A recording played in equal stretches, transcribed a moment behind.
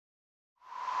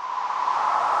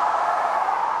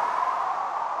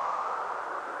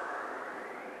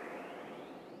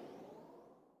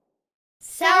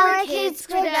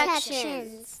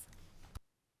Productions.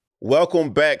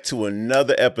 Welcome back to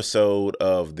another episode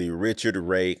of the Richard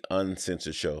Ray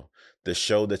Uncensored Show, the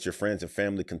show that your friends and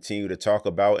family continue to talk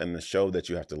about and the show that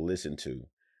you have to listen to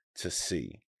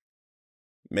see.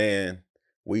 Man,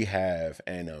 we have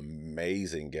an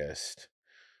amazing guest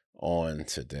on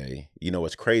today. You know,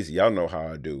 it's crazy. Y'all know how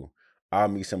I do. I'll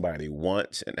meet somebody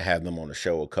once and have them on the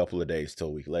show a couple of days to a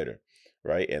week later,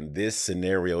 right? And this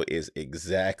scenario is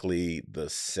exactly the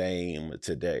same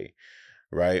today,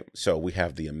 right? So we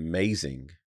have the amazing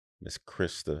Miss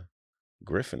Christa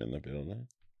Griffin in the building.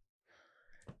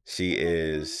 She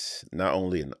is not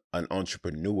only an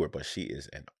entrepreneur, but she is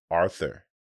an author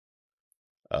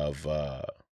of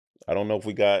I don't know if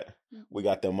we got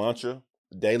the mantra,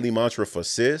 daily mantra for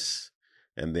sis,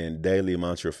 and then daily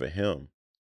mantra for him,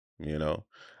 you know.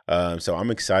 So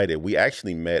I'm excited. We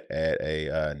actually met at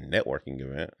a networking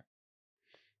event.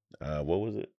 What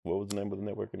was it? What was the name of the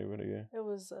networking event again? It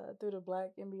was through the Black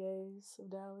MBAs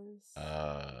of Dallas.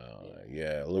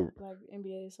 Yeah, Black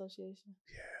MBA Association.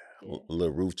 Yeah.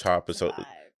 Little rooftop. So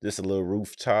just a little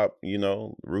rooftop,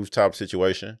 rooftop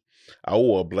situation. I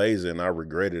wore a blazer and I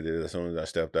regretted it as soon as I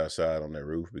stepped outside on that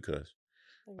roof because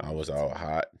I was all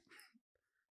hot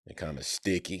and kind of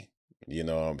sticky. You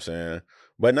know what I'm saying?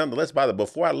 But nonetheless,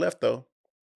 before I left though,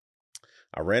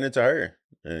 I ran into her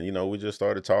and we just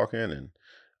started talking and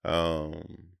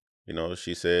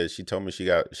she told me she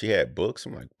had books.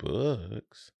 I'm like,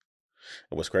 books?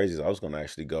 And what's crazy is I was gonna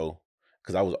actually go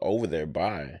because I was over there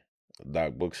by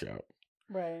Doc Bookshop.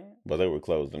 Right. But they were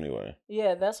closed anyway.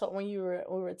 Yeah, that's what we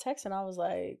were texting, I was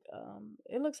like,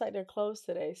 it looks like they're closed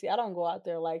today. See, I don't go out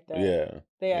there like that. Yeah.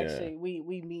 They actually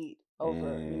we meet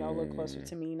over, a little closer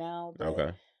to me now. But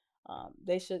Okay.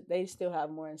 they still have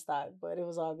more in stock, but it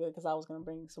was all good because I was gonna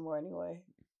bring some more anyway.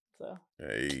 So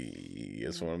hey,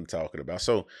 that's what I'm talking about.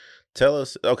 So tell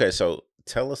us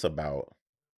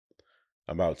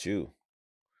about you.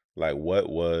 Like what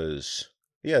was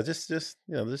just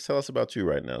tell us about you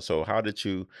right now. So how did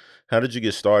you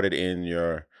get started in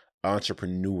your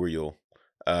entrepreneurial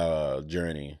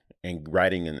journey and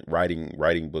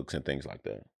writing books and things like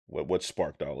that? What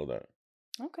sparked all of that?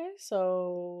 okay,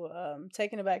 so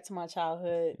taking it back to my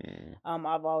childhood,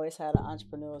 I've always had an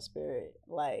entrepreneurial spirit.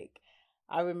 Like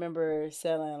I remember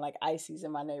selling like ices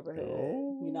in my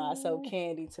neighborhood. I sold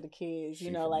candy to the kids.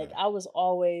 I was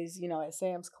always, at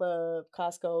Sam's Club,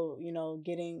 Costco,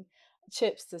 getting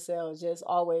chips to sell, just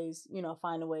always,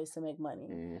 finding ways to make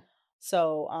money.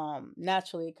 So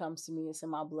naturally it comes to me, it's in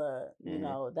my blood.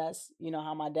 That's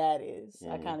how my dad is.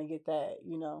 I kind of get that,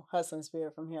 hustling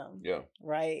spirit from him. Yeah.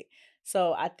 Right.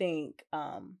 So I think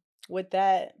with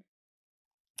that,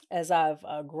 as I've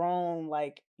grown,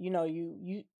 like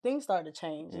you things start to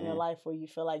change in your life where you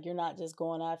feel like you're not just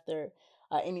going after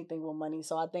anything with money.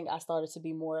 So I think I started to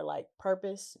be more like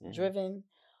purpose driven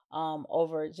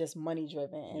over just money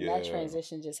driven, and that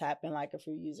transition just happened like a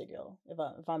few years ago.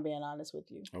 If I'm being honest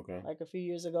with you, Okay. like a few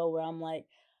years ago, where I'm like,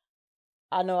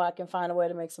 I know I can find a way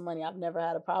to make some money. I've never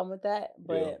had a problem with that,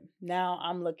 but now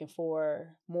I'm looking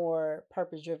for more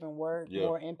purpose driven work,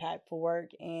 more impactful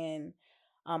work, and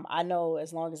I know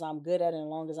as long as I'm good at it, and as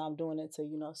long as I'm doing it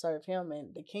to serve Him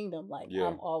and the kingdom, like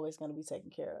I'm always going to be taken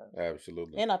care of.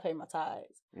 Absolutely. And I pay my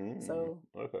tithes, so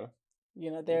okay.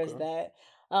 There's that.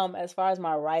 As far as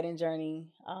my writing journey,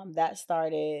 that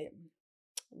started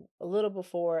a little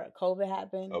before COVID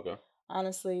happened. Okay.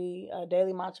 Honestly,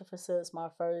 Daily Mantra for Sis, my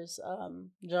first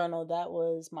journal, that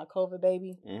was my COVID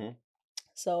baby.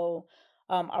 So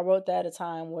I wrote that at a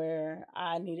time where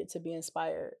I needed to be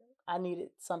inspired. I needed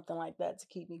something like that to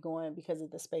keep me going because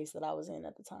of the space that I was in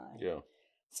at the time. Yeah.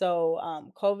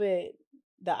 So COVID,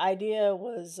 the idea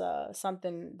was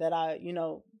something that I,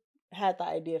 had the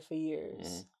idea for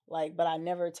years. But I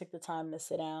never took the time to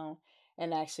sit down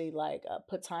and actually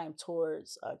put time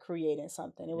towards creating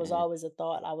something. It was always a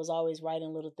thought. I was always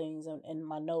writing little things in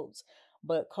my notes,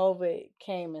 but COVID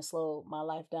came and slowed my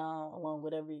life down along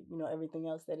with everything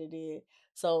else that it did.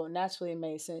 So naturally, it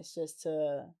made sense just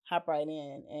to hop right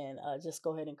in and just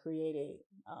go ahead and create it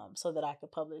so that I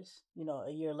could publish,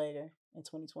 a year later in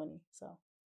 2020. So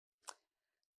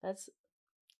that's a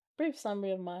brief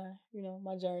summary of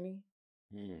my journey.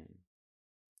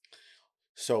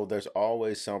 So there's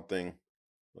always something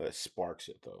that sparks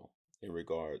it though, in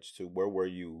regards to where were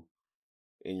you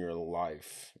in your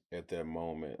life at that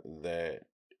moment, that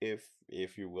if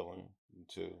you're willing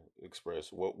to express,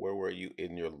 where were you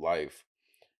in your life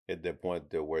at that point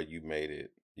that where you made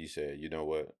it, you said, you know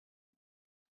what,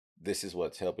 this is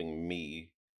what's helping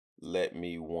me, let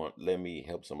me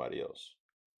help somebody else?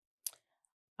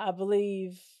 I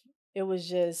believe it was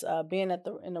just being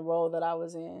in the role that I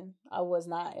was in. I was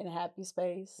not in a happy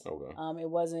space. Okay. It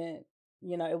wasn't,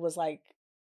 it was like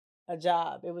a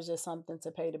job. It was just something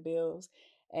to pay the bills.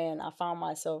 And I found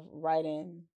myself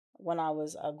writing when I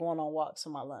was going on walks for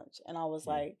my lunch. And I was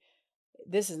like,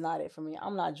 this is not it for me.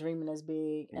 I'm not dreaming as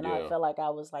big. And I Yeah. felt like I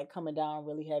was like coming down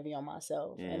really heavy on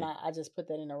myself. And Mm. I just put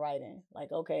that in the writing.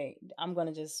 Like, okay, I'm going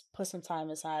to just put some time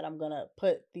aside. I'm going to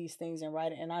put these things in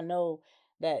writing. And I know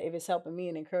that if it's helping me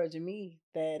and encouraging me,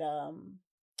 that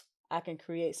I can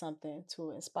create something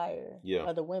to inspire Yeah.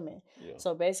 other women. Yeah.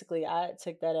 So basically, I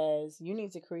took that as you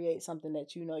need to create something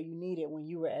that you needed when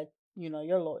you were at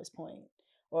your lowest point,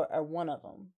 or one of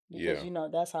them, because Yeah.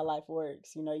 that's how life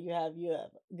works. You have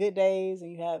good days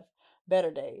and you have better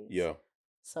days. Yeah.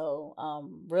 So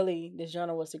really, this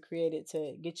journal was to create it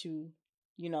to get you,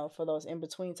 for those in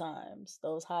between times,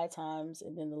 those high times,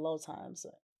 and then the low times.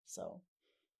 So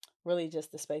really,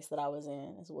 just the space that I was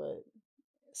in is what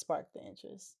sparked the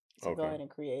interest to go Okay. ahead and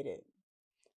create it.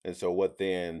 And so what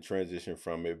then transitioned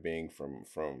from it being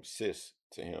from sis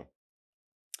to him?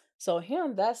 So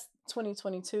him, that's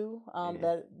 2022.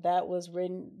 Mm-hmm. That was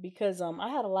written because I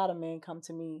had a lot of men come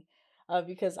to me,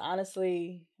 because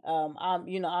honestly,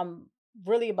 I'm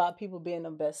really about people being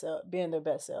being their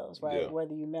best selves, right? Yeah.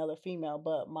 Whether you male or female,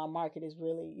 but my market is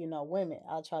really women.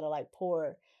 I try to like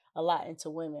pour a lot into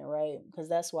women, right? Because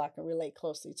that's who I can relate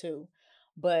closely to.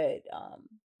 But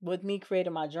with me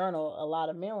creating my journal, a lot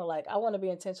of men were like, I want to be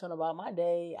intentional about my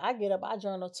day. I get up, I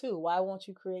journal too. Why won't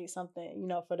you create something,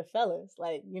 for the fellas?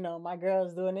 Like, my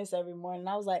girl's doing this every morning. And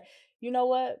I was like, you know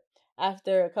what?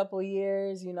 After a couple of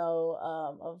years,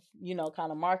 of,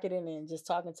 kind of marketing and just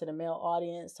talking to the male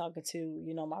audience, talking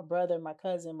to, my brother, my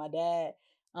cousin, my dad,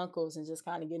 uncles, and just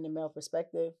kind of getting the male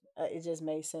perspective, it just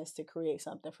made sense to create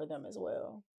something for them as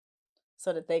well,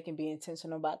 so that they can be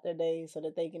intentional about their days, so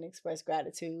that they can express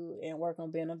gratitude and work on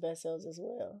being their best selves as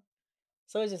well.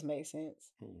 So it just made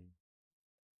sense. Hmm.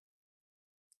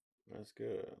 That's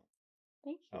good.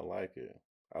 Thank I you. like it.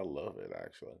 I love it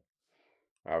actually.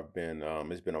 I've been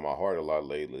it's been on my heart a lot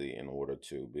lately in order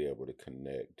to be able to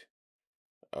connect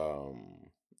um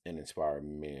and inspire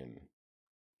men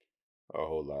a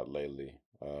whole lot lately.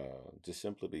 Just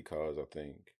simply because I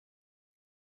think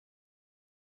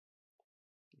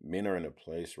men are in a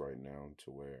place right now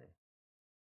to where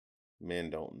men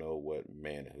don't know what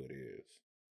manhood is.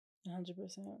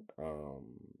 100%. Um,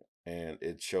 and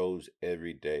it shows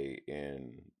every day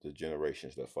in the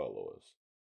generations that follow us.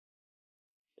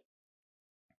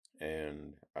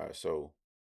 And so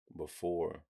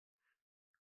before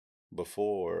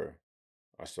before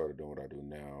I started doing what I do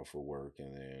now for work,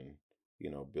 and then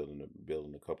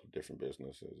building a couple of different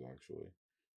businesses actually.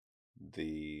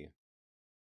 The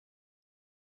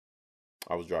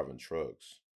I was driving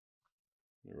trucks,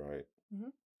 right? Hmm.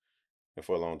 And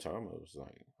for a long time, it was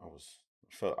like I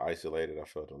felt isolated. I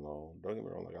felt alone. Don't get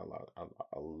me wrong, like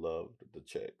I loved the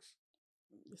checks.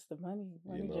 It's the money,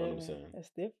 You money know what I'm driven. saying? It's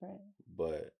different.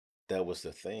 But that was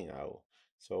the thing.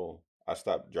 So I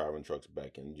stopped driving trucks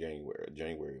back in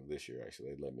January of this year.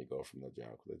 Actually, they let me go from the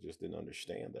job because they just didn't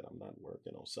understand that I'm not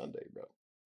working on Sunday, bro.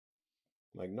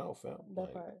 Like, no, fam. That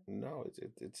Like, part. no,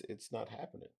 it's not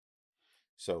happening.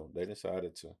 So they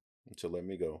decided to let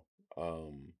me go.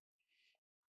 Um,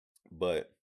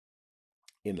 but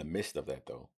in the midst of that,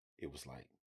 though, it was like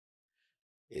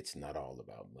it's not all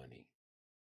about money.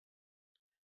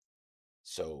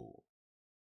 So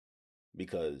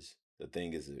because the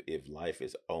thing is, if life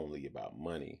is only about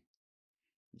money,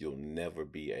 you'll never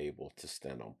be able to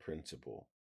stand on principle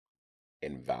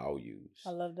and I values.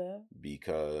 love that.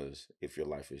 Because if your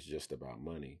life is just about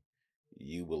money,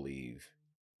 you believe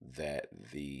that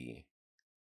the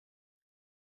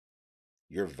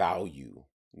your value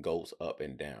goes up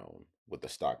and down with the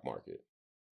stock market.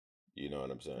 You know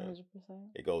what I'm saying? 100%.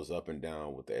 It goes up and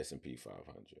down with the S&P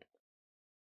 500.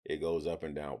 It goes up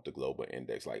and down with the global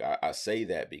index. Like I say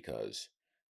that because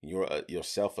your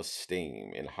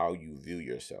self-esteem and how you view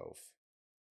yourself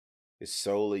is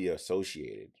solely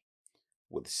associated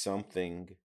with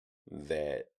something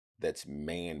that that's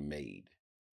man-made.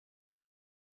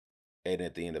 And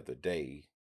at the end of the day,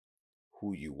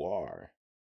 who you are,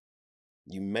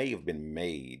 you may have been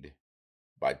made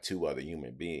by two other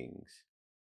human beings,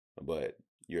 but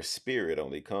your spirit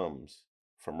only comes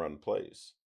from one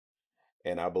place.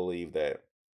 And I believe that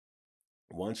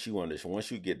once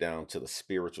you get down to the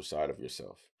spiritual side of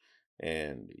yourself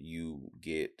and you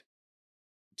get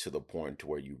to the point to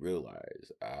where you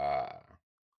realize,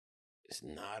 it's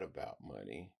not about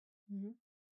money, Hmm.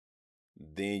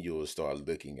 then you'll start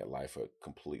looking at life a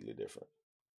completely different.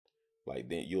 Like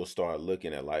then you'll start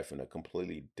looking at life in a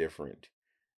completely different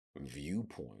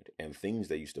viewpoint, and things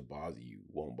that used to bother you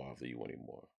won't bother you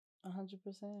anymore.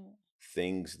 100%.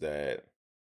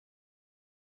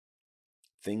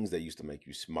 Things that used to make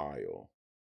you smile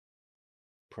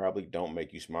probably don't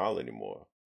make you smile anymore.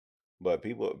 But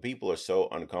people are so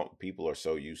uncomfortable. People are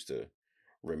so used to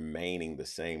remaining the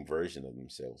same version of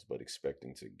themselves, but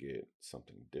expecting to get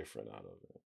something different out of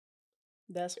it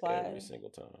That's every why single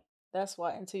time. That's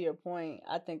why, and to your point,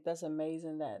 I think that's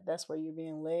amazing that that's where you're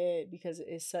being led because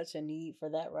it's such a need for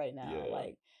that right now. Yeah,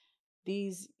 Like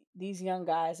these these young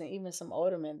guys and even some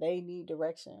older men, they need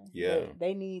direction. yeah,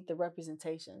 They need the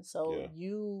representation. So yeah,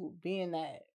 you being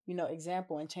that,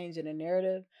 example and changing the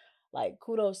narrative, like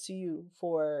kudos to you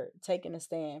for taking a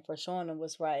stand, for showing them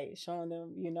what's right, showing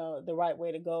them, the right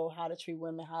way to go, how to treat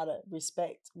women, how to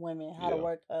respect women, how to yeah,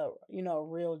 work a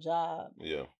real job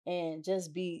yeah, and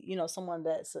just be, someone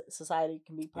that society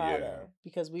can be proud yeah, of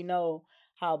because we know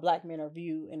how black men are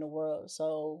viewed in the world.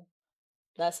 So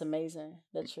that's amazing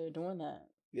that you're doing that.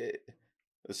 yeah.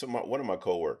 So one of my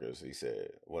coworkers, he said,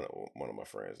 one of my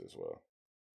friends as well,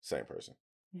 same person,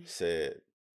 said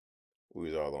we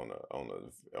was all on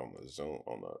the Zoom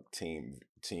on a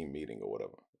team meeting or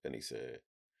whatever, and he said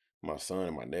my son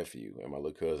and my nephew and my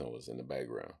little cousin was in the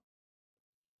background.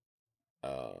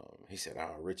 He said,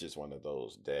 "Oh, Rich is one of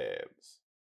those dads."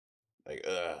 Like,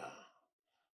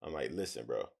 I'm like, listen,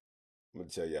 bro. I'm gonna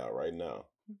tell y'all right now,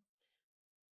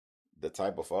 the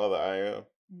type of father I am,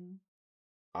 Mhm.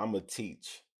 I'm gonna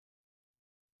teach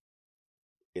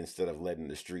instead of letting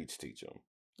the streets teach him.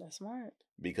 That's smart.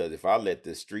 Because if I let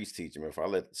the streets teach him, if I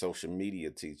let social media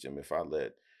teach him, if I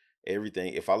let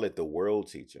everything, if I let the world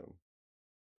teach him,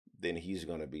 then he's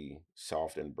gonna be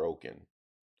soft and broken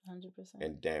 100%.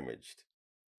 and damaged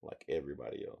like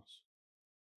everybody else.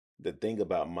 The thing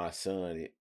about my son,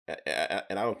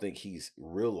 and I don't think he's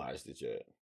realized it yet.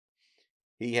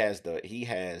 He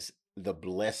has the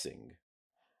blessing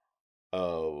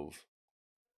of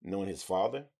knowing his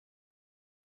father,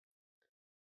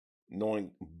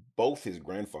 knowing both his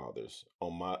grandfathers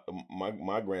on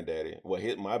my granddaddy,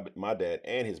 well, my dad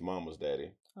and his mama's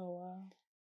daddy. Oh wow.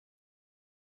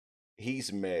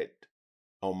 He's met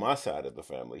on my side of the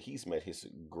family. He's met his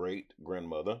great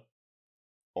grandmother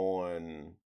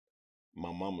on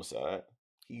my mama's side.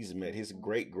 He's met his Beautiful.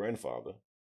 great grandfather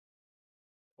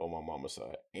on my mama's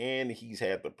side, and he's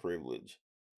had the privilege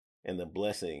and the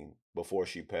blessing before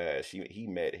she passed. He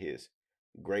met his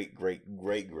great great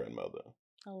great grandmother,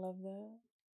 I love that.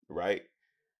 right?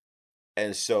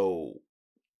 And so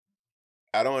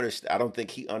I don't understand. I don't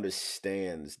think he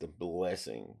understands the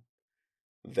blessing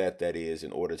that is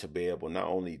in order to be able not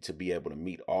only to be able to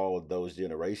meet all of those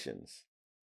generations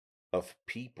of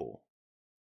people,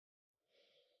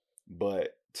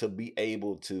 but to be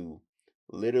able to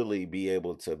literally be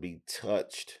able to be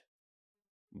touched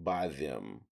by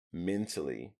them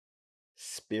mentally,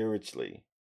 spiritually,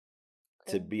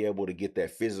 to Okay. be able to get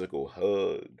that physical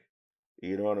hug.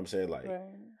 You know what I'm saying? Like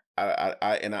Right.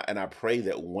 I pray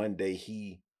that one day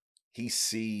he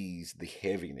sees the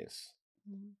heaviness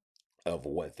Mhm. of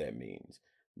what that means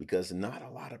because not a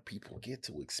lot of people get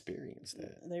to experience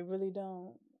that. They really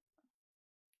don't.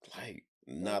 Like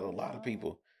They not a really lot of don't.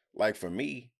 people. Like for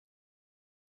me,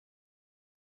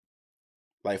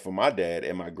 like for my dad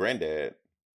and my granddad,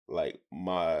 like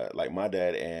my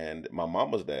dad and my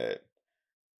mama's dad,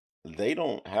 they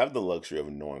don't have the luxury of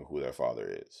knowing who their father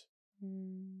is.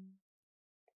 Mm.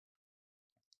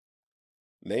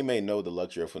 They may know the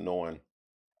luxury of knowing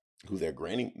who their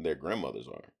grandmothers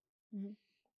are. Mhm.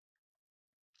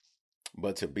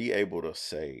 But to be able to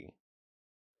say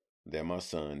that my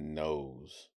son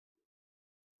knows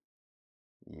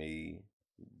me,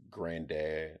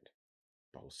 granddad,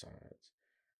 both sides,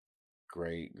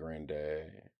 great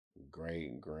granddad,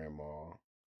 great grandma,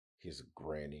 his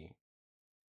granny,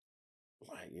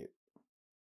 like it,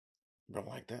 but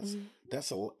like Mhm.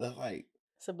 that's like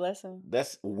It's a blessing.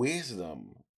 that's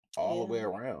wisdom all the Yeah. way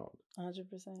around.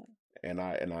 100%. And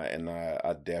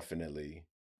I definitely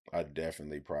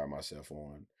pride myself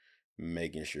on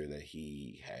making sure that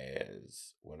he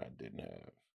has what I didn't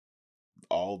have,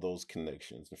 all those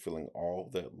connections and feeling all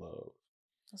that love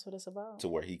That's what it's about. to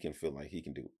where he can feel like he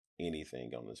can do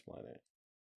anything on this planet.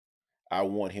 I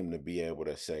want him to be able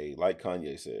to say, like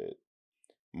Kanye said,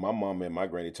 my mom and my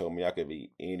granny told me I could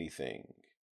be anything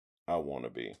I want to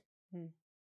be, Mm.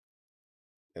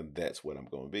 and that's what I'm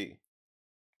going to be.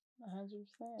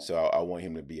 100%. So I want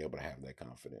him to be able to have that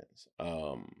confidence.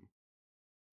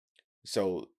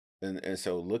 So and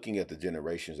so looking at the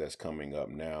generations that's coming up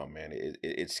now, man,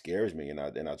 it scares me, and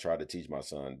I try to teach my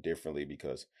son differently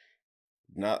because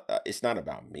not it's not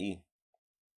about me.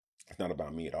 It's not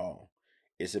about me at all.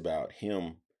 It's about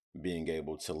him being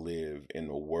able to live in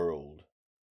a world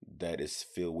that is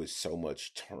filled with so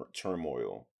much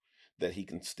turmoil that he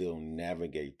can still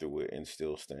navigate through it and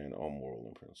still stand on moral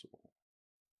and principle.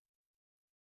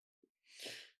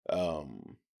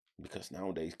 Um, because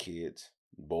nowadays, kids,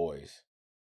 boys,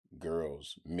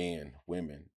 girls, men,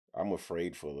 women, I'm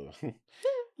afraid for the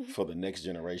for the next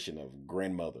generation of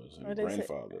grandmothers and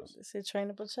grandfathers. They say train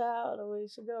up a child the way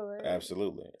it should go, right?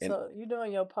 Absolutely. And so you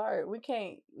doing your part. We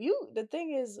can't. The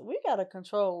thing is, we gotta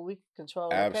control what we can control.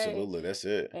 Okay. Absolutely, that's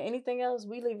it. And anything else,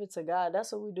 we leave it to God.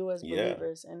 That's what we do as Yeah.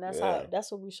 believers, and that's Yeah.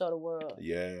 what we show the world.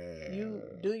 Yeah. You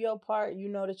do your part. You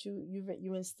know that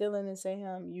you instilling this in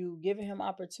him. You giving him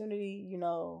opportunity. You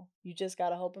know, you just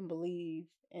gotta hope and believe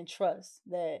and trust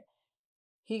that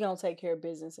he gonna take care of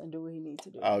business and do what he needs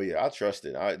to do. Oh yeah, I trust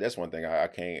it. That's one thing I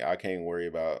can't worry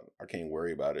about. I can't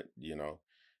worry about it. You know,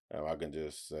 I can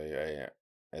just say, hey,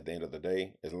 at the end of the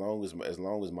day, as long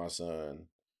as my son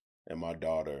and my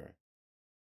daughter,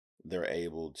 they're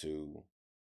able to,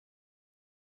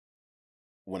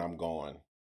 when I'm gone,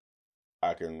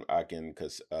 I can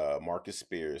because Marcus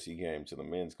Spears, he came to the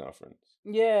men's conference.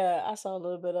 Yeah, I saw a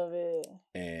little bit of it,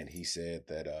 and he said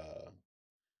that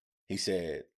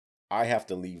I have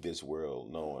to leave this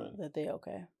world knowing that they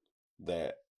okay.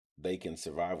 That they can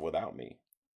survive without me.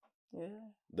 Yeah.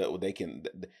 That they can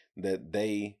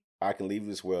I can leave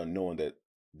this world knowing that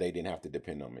they didn't have to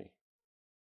depend on me.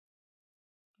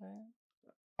 Right.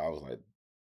 I was like,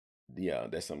 yeah,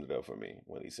 that summed it up for me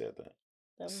when he said that.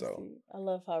 That was deep. I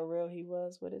love how real he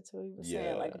was with it too. He was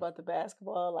saying like about the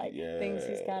basketball, like things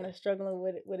he's kind of struggling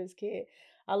with his kid.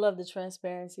 I love the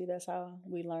transparency. That's how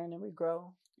we learn and we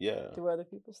grow. Yeah. Through other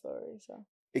people's stories. So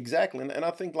exactly, and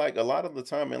I think like a lot of the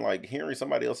time, in like hearing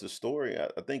somebody else's story,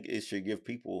 I think it should give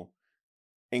people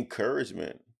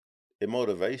encouragement and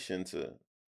motivation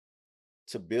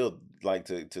to build, like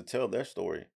to tell their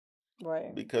story.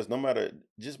 Right. Because no matter,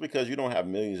 just because you don't have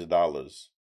millions of dollars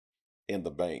in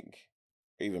the bank,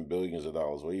 even billions of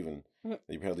dollars, or even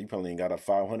you probably ain't got a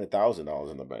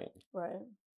 $500,000 in the bank. Right.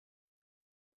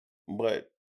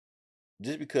 But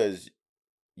just because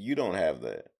you don't have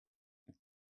that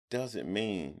doesn't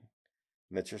mean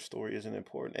that your story isn't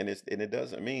important, and it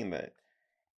doesn't mean that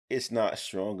it's not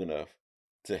strong enough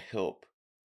to help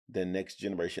the next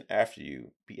generation after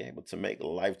you be able to make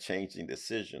life-changing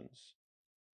decisions,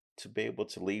 to be able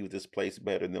to leave this place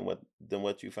better than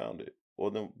what you found it,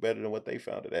 or better than what they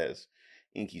found it, as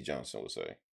Inky Johnson would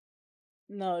say.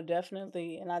 No,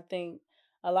 definitely. And I think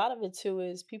a lot of it too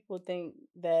is people think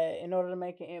that in order to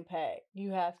make an impact,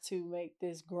 you have to make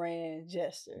this grand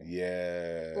gesture.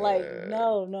 Yeah. Like,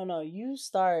 no.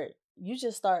 You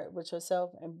just start with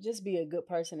yourself and just be a good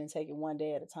person and take it one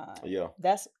day at a time. Yeah.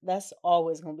 That's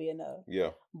always gonna be enough.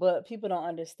 Yeah. But people don't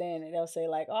understand it. They'll say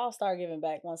like, "Oh, I'll start giving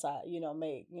back once I,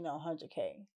 make,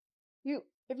 100K."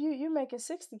 If you're making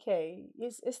 60K,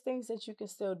 it's things that you can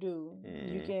still do.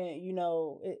 You can,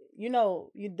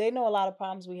 they know a lot of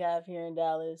problems we have here in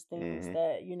Dallas, things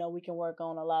that, we can work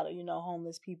on, a lot of,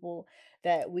 homeless people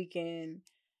that we can,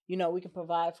 we can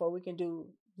provide for. We can do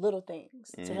little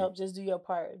things to help. Just do your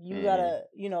part. You got a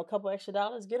couple extra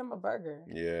dollars, get them a burger.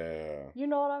 Yeah. You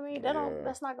know what I mean?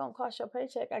 That's not gonna cost your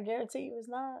paycheck. I guarantee you it's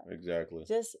not. Exactly.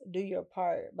 Just do your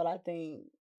part. But I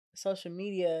think social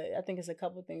media, I think it's a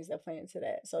couple things that play into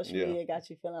that. Social media got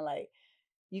you feeling like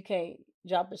you can't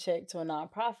drop a check to a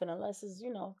nonprofit unless it's,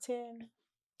 10,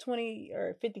 20,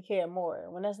 or 50K or more,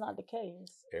 when that's not the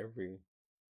case. Every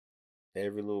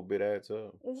little bit adds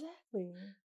up. Exactly.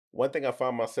 One thing I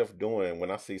find myself doing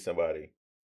when I see somebody,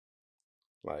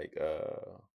 like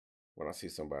when I see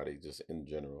somebody just in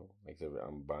general, like if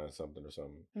I'm buying something or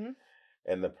something,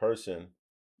 and the person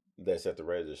that's at the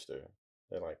register,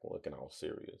 they're like looking all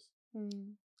serious.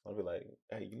 I'll be like,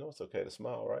 hey, it's okay to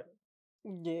smile, right?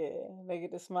 Yeah, they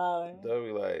get to smiling. They'll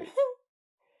be like,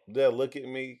 they'll look at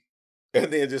me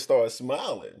and then just start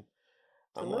smiling.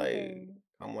 I'm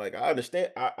like, I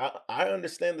understand. I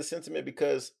understand the sentiment,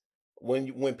 because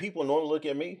when people normally look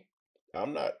at me, I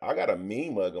got a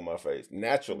mean mug on my face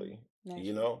naturally,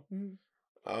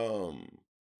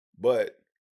 but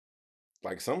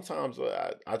like sometimes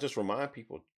I just remind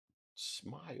people,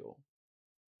 smile.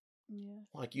 Yeah.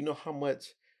 Like, how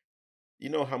much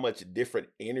different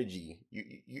energy,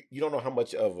 you don't know how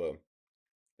much of a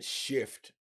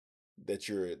shift that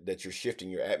you're shifting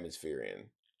your atmosphere in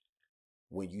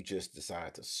when you just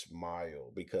decide to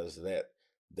smile, because that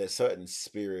sudden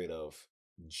spirit of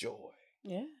joy,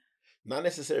 not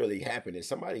necessarily happiness.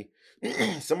 Somebody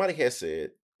somebody has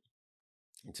said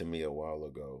to me a while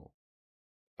ago,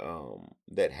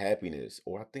 that happiness,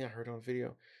 or I think I heard on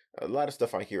video. A lot of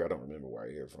stuff I hear, I don't remember where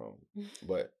I hear it from,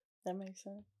 but That makes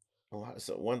sense.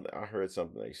 I heard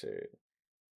something they said.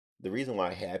 The reason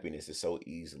why happiness is so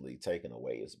easily taken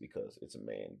away is because it's a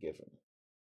man given.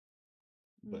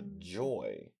 But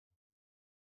joy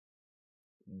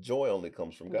only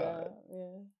comes from God.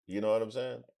 Yeah. You know what I'm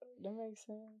saying? That makes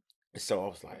sense. So I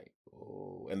was like,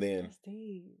 oh, and then That's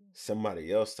deep.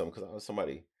 somebody else told me, because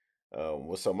somebody,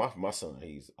 so my son,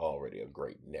 he's already a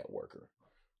great networker,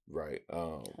 right?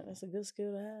 That's a good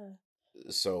skill to have.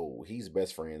 So he's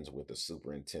best friends with the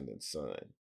superintendent's son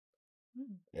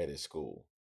at his school,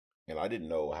 and I didn't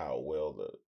know how well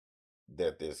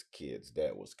that this kid's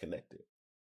dad was connected.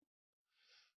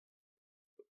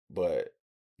 But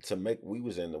to make we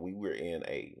were in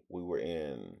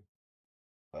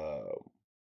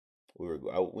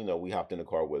we hopped in the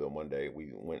car with him one day.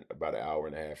 We went about an hour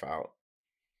and a half out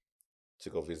to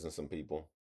go visit some people,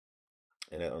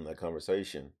 and on that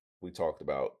conversation we talked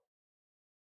about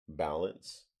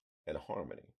balance and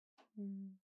harmony,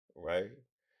 right?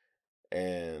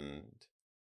 And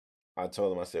I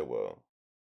told him, I said, well,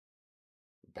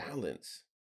 balance.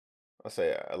 I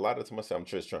say a lot of times I'm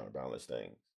just trying to balance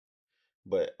things.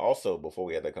 But also, before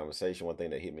we had that conversation, one thing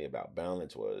that hit me about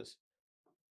balance was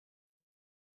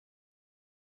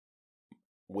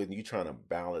when you're trying to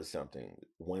balance something,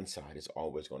 one side is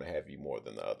always going to have you more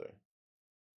than the other.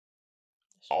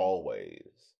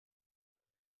 Always.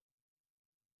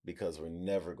 Because we're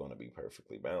never going to be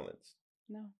perfectly balanced.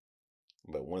 No.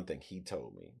 But one thing he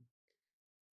told me,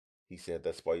 he said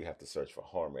that's why you have to search for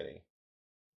harmony.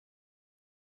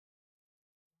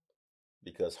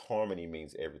 Because harmony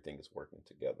means everything is working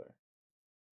together.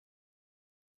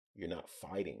 You're not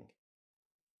fighting.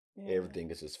 Yeah.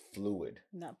 Everything is just fluid.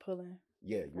 Not pulling.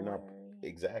 Yeah, you're not.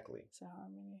 Exactly. It's a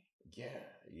harmony. Yeah,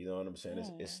 you know what I'm saying?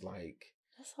 Yeah. It's like.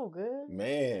 That's so good.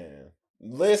 Man,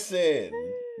 listen.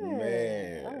 Yeah,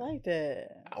 man. I like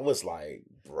that. I was like,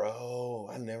 bro,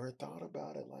 I never thought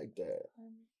about it like that.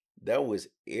 That was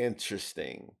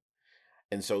interesting.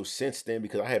 And so since then,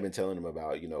 because I have been telling him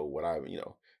about, what I,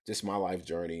 just my life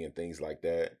journey and things like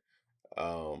that.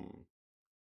 And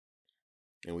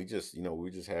we just, we're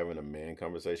just having a man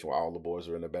conversation while all the boys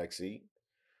are in the back seat.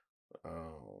 I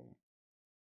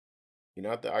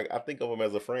think of him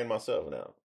as a friend myself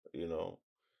now,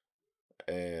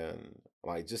 and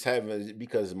like just having,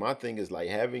 because my thing is like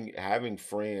having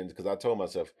friends, because I told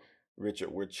myself,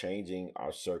 Richard, we're changing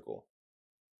our circle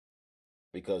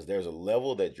because there's a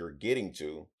level that you're getting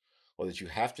to or that you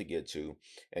have to get to,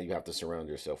 and you have to surround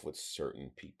yourself with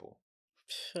certain people.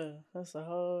 That's a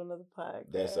whole nother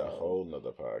podcast. That's a whole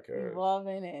nother podcast.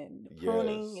 Evolving and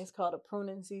pruning. Yes. It's called a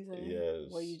pruning season. Yes.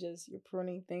 Where you're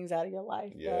pruning things out of your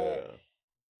life that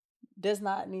does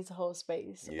not need to hold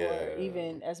space or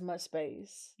even as much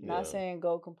space. Not saying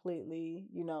go completely,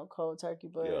 cold turkey,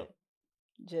 but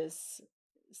just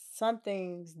some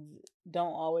things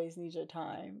don't always need your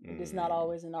time. It's not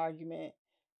always an argument.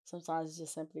 Sometimes it's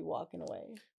just simply walking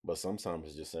away. But sometimes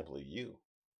it's just simply you.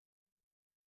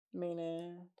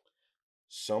 Meaning?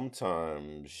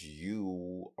 Sometimes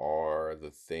you are the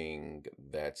thing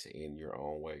that's in your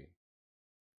own way.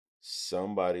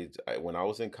 When I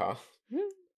was in college,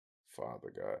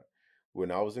 Father God, when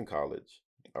I was in college,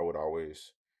 I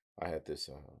had this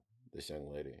young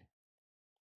lady.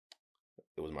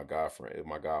 It was my godfriend. It was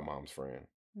my godmom's friend.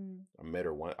 I met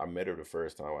her the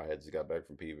first time. I had just got back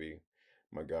from PV.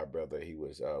 My god brother, he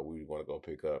was we were going to go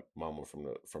pick up mama from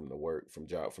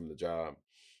the job,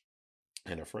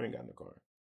 and her friend got in the car.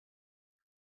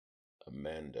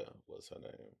 Amanda was her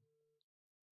name.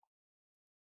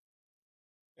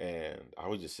 And I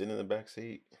was just sitting in the back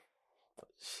seat.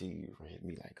 She read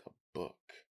me like a book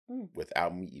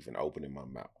without me even opening my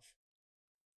mouth.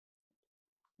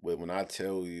 But when I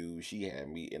tell you, she had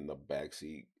me in the back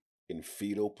seat in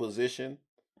fetal position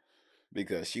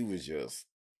because she was just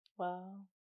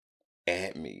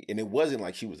at me. And it wasn't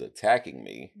like she was attacking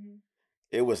me.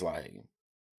 It was like,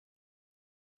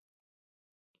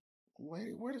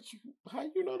 wait, how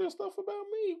you know this stuff about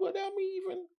me without me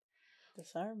even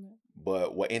discernment?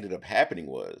 But what ended up happening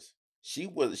was she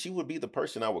would be the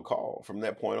person I would call from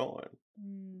that point on,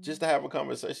 just to have a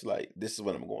conversation like, this is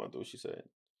what I'm going through. She said,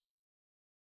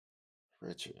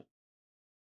 Richard,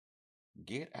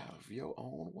 get out of your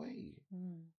own way.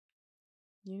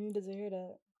 You needed to hear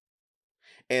that.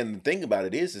 And the thing about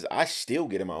it is I still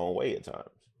get in my own way at times.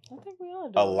 I think we all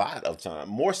do. A lot of time.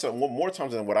 More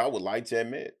times than what I would like to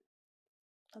admit.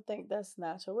 I think that's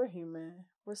natural. We're human.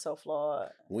 We're so flawed.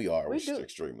 We are. We're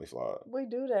extremely flawed. We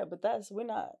do that, but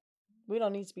we We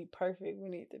don't need to be perfect. We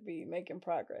need to be making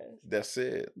progress. That's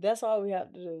it. That's all we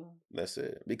have to do. That's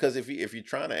it. Because if you're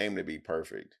trying to aim to be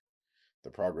perfect, the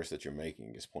progress that you're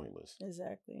making is pointless.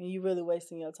 Exactly. And you're really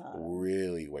wasting your time.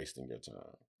 Really wasting your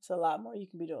time. It's a lot more you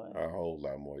can be doing. A whole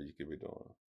lot more you could be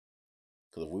doing.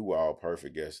 Because if we were all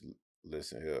perfect, guess,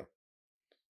 listen here,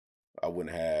 I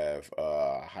wouldn't have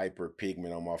hyper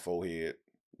pigment on my forehead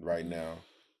right now.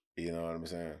 You know what I'm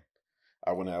saying?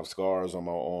 I wouldn't have scars on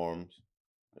my arms.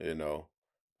 You know,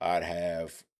 I'd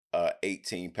have a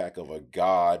 18 pack of a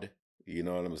god. You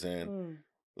know what I'm saying?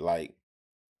 Like,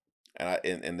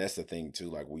 and that's the thing too.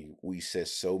 Like we set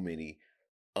so many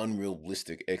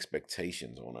unrealistic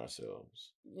expectations on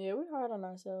ourselves. Yeah, we're hard on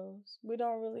ourselves. We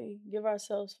don't really give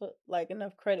ourselves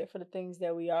enough credit for the things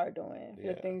that we are doing,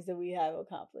 for the things that we have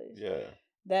accomplished. Yeah.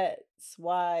 That's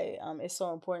why it's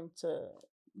so important to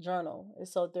journal.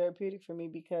 It's so therapeutic for me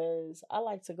because I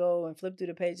like to go and flip through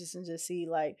the pages and just see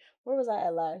like where was I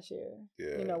at last year?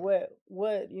 Yeah. You know,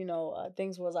 what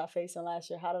things was I facing last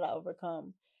year? How did I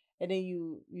overcome? And then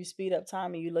you speed up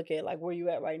time and you look at like where you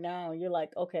at right now and you're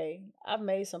like, okay, I've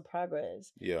made some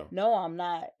progress. Yeah. No, I'm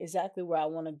not exactly where I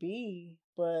want to be,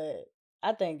 but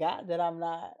I thank God that I'm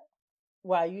not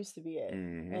where I used to be at.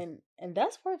 Mm-hmm. And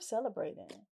that's worth celebrating.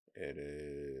 It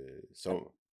is.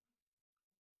 So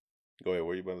go ahead,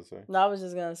 what are you about to say? No, I was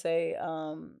just gonna say,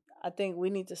 I think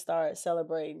we need to start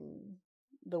celebrating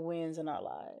the wins in our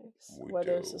lives.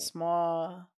 Whether it's a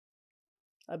small,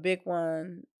 a big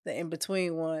one, the in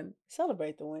between one.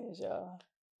 Celebrate the wins, y'all.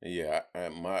 Yeah,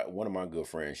 one of my good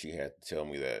friends, she had to tell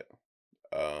me that.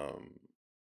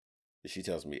 She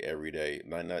tells me every day,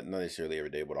 not necessarily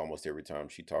every day, but almost every time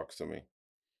she talks to me,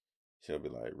 she'll be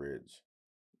like, "Ridge,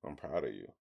 I'm proud of you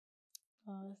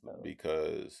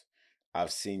because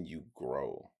I've seen you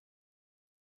grow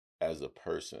as a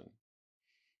person."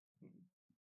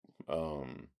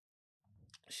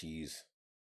 She's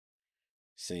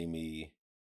seen me.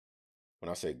 When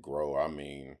I say grow, I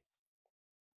mean,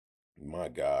 my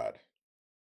God,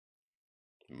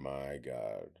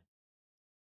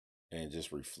 and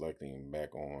just reflecting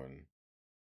back on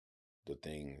the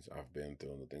things I've been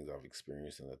through and the things I've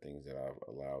experienced and the things that I've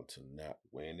allowed to not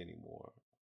win anymore.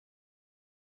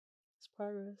 It's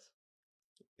progress.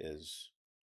 It's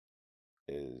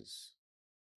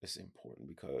important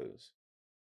because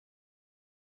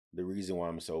the reason why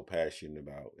I'm so passionate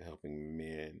about helping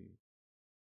men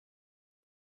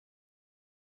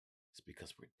is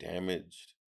because we're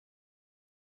damaged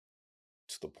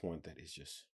to the point that it's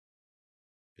just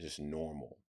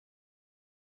normal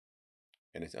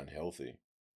and it's unhealthy.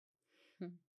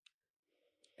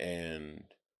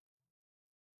 And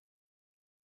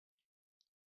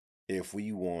if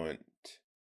we want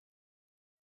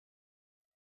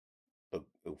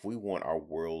our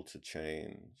world to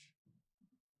change,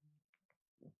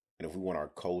 and if we want our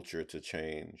culture to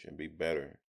change and be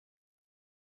better,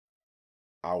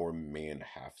 our men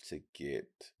have to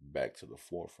get back to the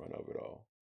forefront of it all.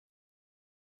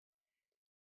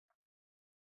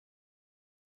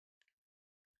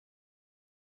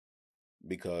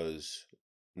 Because,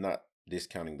 not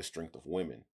discounting the strength of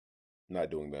women, not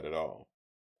doing that at all,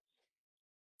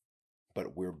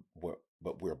 but we're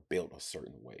built a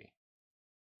certain way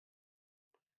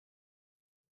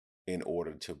in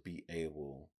order to be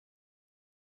able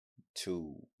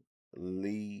to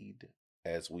lead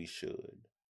as we should.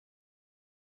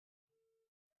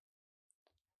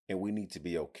 And we need to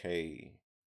be okay.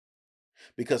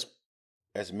 Because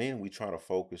as men, we try to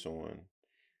focus on,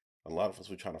 a lot of us,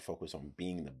 we try to focus on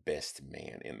being the best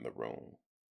man in the room.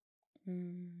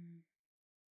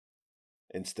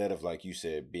 Instead of, like you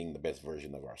said, being the best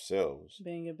version of ourselves.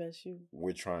 Being your best you.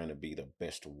 We're trying to be the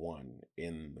best one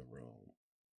in the room.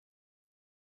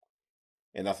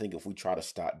 And I think if we try to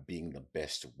stop being the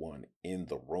best one in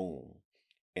the room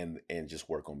and just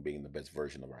work on being the best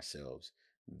version of ourselves,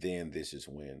 then this is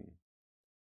when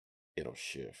it'll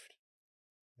shift.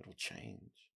 It'll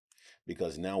change.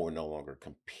 Because now we're no longer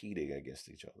competing against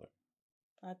each other.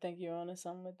 I think you're on to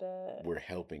something with that. We're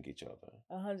helping each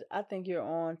other. I think you're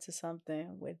on to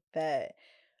something with that.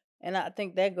 And I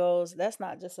think that's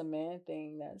not just a man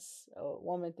thing, that's a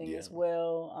woman thing as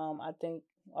well. I think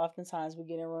oftentimes we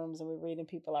get in rooms and we're reading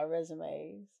people our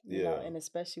resumes, you know, and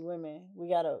especially women. We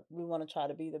want to try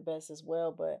to be the best as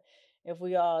well. But if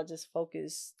we all just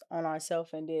focused on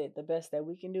ourselves and did the best that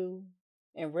we can do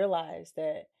and realize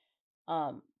that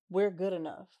we're good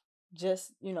enough.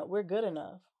 We're good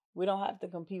enough. We don't have to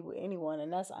compete with anyone.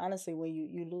 And that's honestly when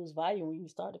you lose value, when you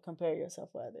start to compare yourself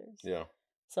with others. Yeah.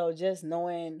 So just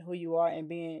knowing who you are and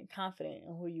being confident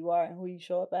in who you are and who you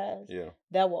show up as, yeah,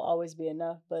 that will always be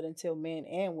enough. But until men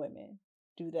and women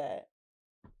do that,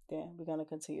 then we're gonna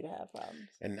continue to have problems.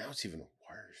 And now it's even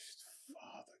worse,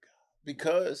 Father God,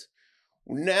 because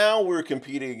now we're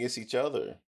competing against each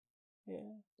other. Yeah.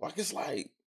 Like it's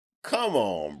like, come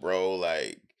on, bro.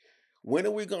 Like, when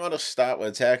are we gonna stop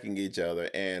attacking each other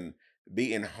and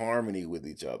be in harmony with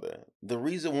each other? The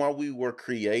reason why we were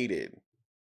created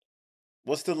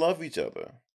was to love each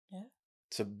other, Yeah.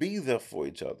 to be there for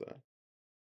each other,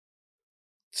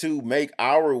 to make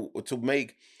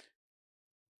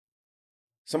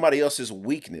somebody else's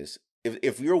weakness.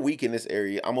 If you're weak in this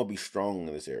area, I'm gonna be strong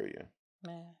in this area.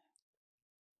 Man.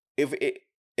 If it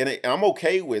I'm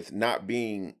okay with not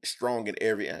being strong in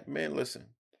every man. Listen,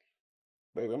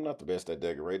 baby, I'm not the best at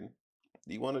decorating.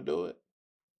 Do you want to do it?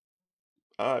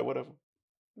 All right, whatever.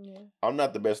 Yeah. I'm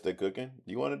not the best at cooking.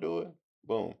 You want to do it?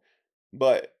 Boom.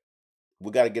 But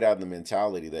we got to get out of the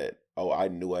mentality that, oh, I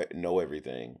know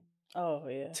everything, Oh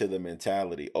yeah. to the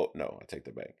mentality. Oh no, I take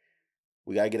that back.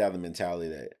 We got to get out of the mentality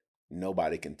that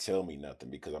nobody can tell me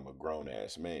nothing because I'm a grown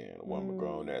ass man or I'm a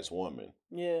grown ass woman.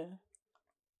 Yeah.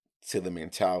 To the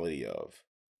mentality of,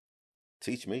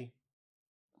 teach me.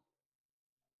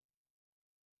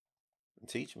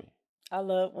 Teach me. I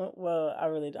love well, I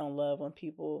really don't love when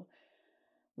people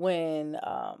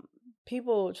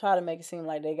try to make it seem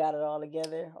like they got it all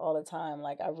together all the time.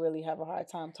 Like I really have a hard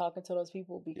time talking to those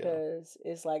people Yeah. because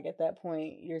it's like at that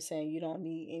point you're saying you don't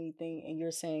need anything and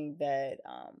you're saying that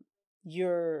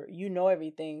you know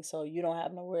everything, so you don't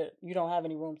have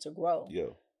any room to grow. Yeah.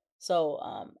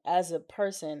 So as a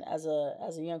person, as a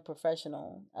young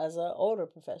professional, as an older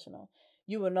professional,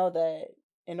 you will know that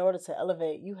in order to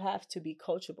elevate, you have to be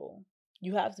coachable.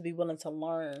 You have to be willing to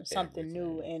learn something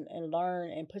new Everything. and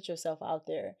learn and put yourself out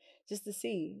there just to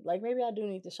see. Like maybe I do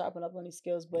need to sharpen up on these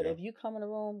skills, but Yeah. if you come in a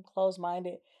room closed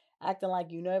minded, acting like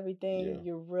you know everything, Yeah.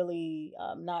 you're really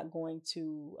not going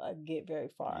to get very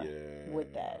far with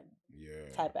Yeah. that Yeah.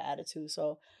 type of attitude.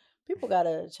 So people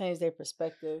gotta change their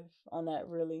perspective on that.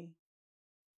 Really.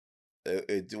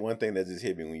 One thing that just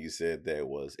hit me when you said that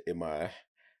was in my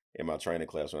training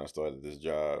class when I started this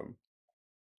job.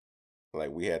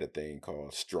 Like we had a thing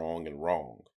called strong and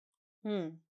wrong,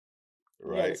 You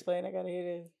gotta right? explain. I gotta hear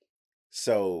this.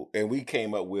 So, and we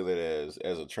came up with it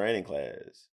as a training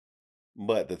class.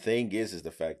 But the thing is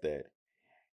the fact that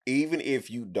even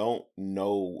if you don't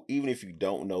know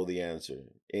the answer,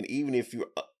 and even if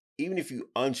you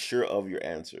unsure of your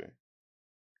answer,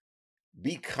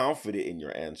 be confident in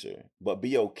your answer, but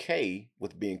be okay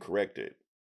with being corrected,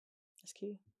 That's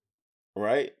key.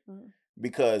 right? Mm-hmm.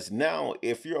 Because now,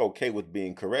 if you're okay with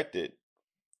being corrected,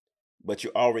 but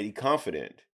you're already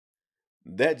confident,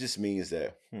 that just means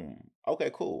that, okay,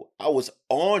 cool. I was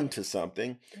on to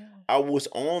something. Yeah. I was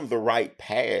on the right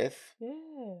path,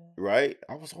 Yeah. right?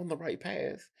 I was on the right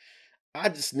path. I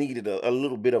just needed a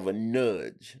little bit of a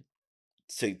nudge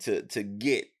to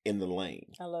get in the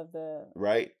lane, I love that.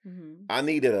 right? Mm-hmm. I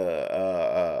needed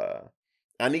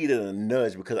I needed a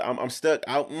nudge because I'm stuck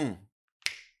out.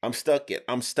 I'm stuck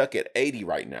at 80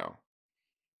 right now.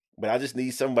 But I just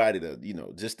need somebody to,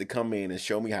 just to come in and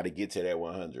show me how to get to that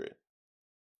 100.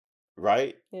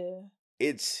 Right? Yeah.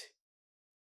 It's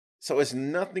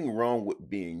nothing wrong with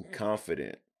being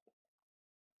confident,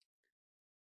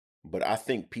 but I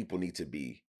think people need to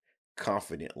be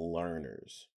confident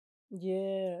learners.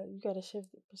 Yeah. You gotta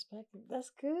shift the perspective.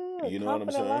 That's good. You know what I'm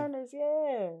Confident saying? learners.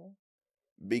 Yeah.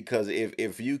 Because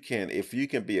if you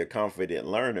can be a confident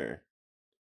learner,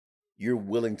 you're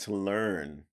willing to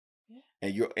learn,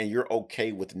 Yeah. and you're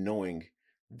okay with knowing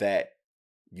that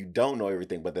you don't know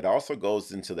everything, but that also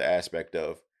goes into the aspect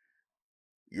of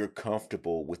you're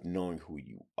comfortable with knowing who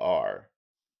you are.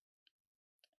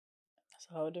 That's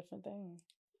a whole different thing.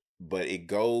 But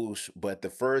the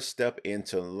first step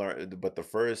into learn but the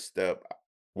first step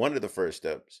one of the first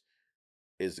steps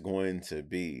is going to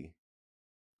be,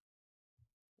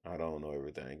 I don't know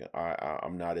everything.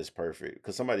 I'm not as perfect,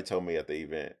 because somebody told me at the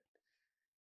event,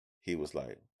 he was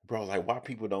like, bro, like, why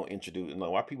people don't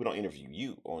why people don't interview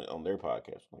you on their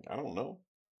podcast? I'm like, I don't know.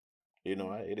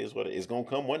 It is what it's gonna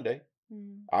come one day.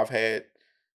 Mm. I've had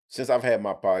Since I've had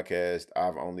my podcast,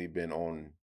 I've only been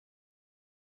on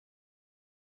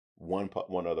one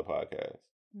other podcast,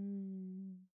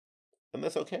 Mm. and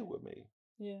that's okay with me.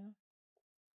 Yeah.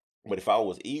 But if I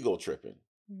was ego tripping,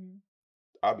 Mm.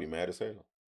 I'd be mad as hell.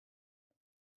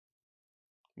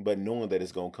 But knowing that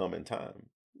it's gonna come in time,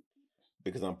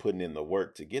 because I'm putting in the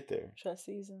work to get there, Trust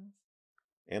seasons.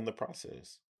 and the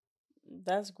process.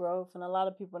 That's growth, and a lot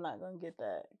of people not gonna get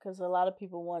that because a lot of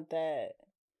people want that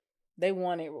they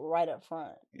want it right up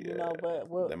front, you know. But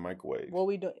the microwave. what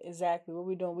we do exactly what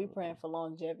we doing? We praying for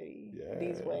longevity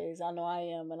these Yeah. ways. I know I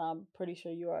am, and I'm pretty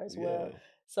sure you are as Yeah. well.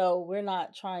 So we're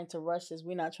not trying to rush this.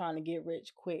 We're not trying to get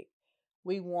rich quick.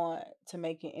 We want to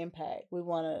make an impact. We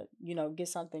want to, you know, get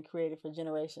something created for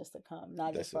generations to come,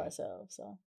 not just for ourselves.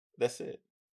 So that's it.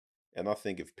 And I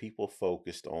think if people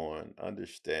focused on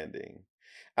understanding,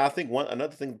 I think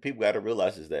another thing people got to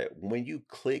realize is that when you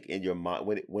click in your mind,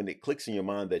 when it clicks in your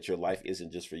mind that your life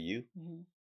isn't just for you,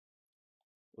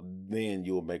 then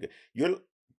you'll make it.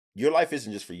 Your life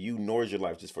isn't just for you, nor is your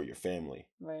life just for your family.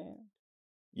 Right.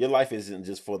 Your life isn't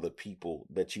just for the people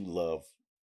that you love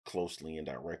closely and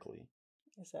directly.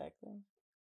 Exactly.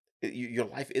 Your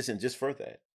life isn't just for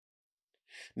that.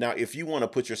 Now, if you want to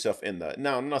put yourself in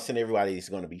now I'm not saying everybody is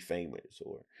going to be famous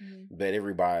or that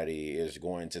everybody is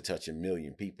going to touch 1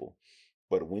 million people.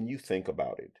 But when you think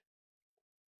about it,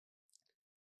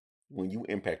 when you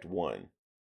impact one,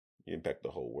 you impact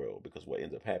the whole world, because what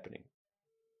ends up happening,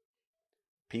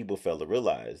 people fail to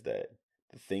realize that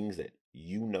the things that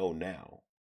you know now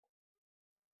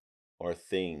are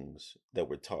things that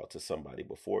were taught to somebody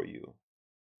before you.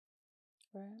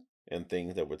 Right. And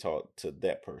things that were taught to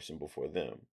that person before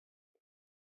them.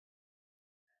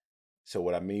 So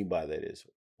what I mean by that is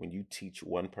when you teach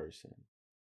one person,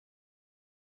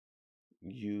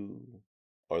 you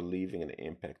are leaving an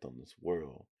impact on this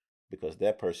world, because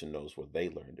that person knows where they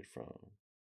learned it from.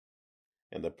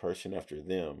 And the person after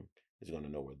them is going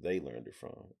to know where they learned it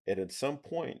from. And at some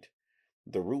point,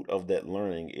 the root of that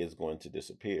learning is going to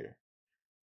disappear.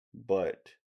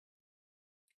 But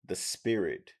the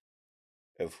spirit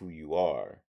of who you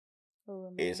are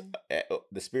is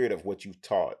the spirit of what you've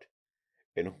taught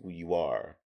and who you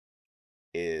are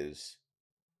is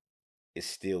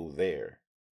still there,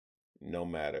 no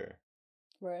matter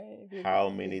how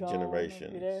many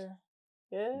generations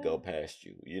go past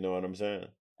you. You know what I'm saying?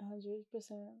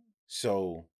 100%.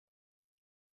 So,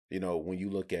 you know, when you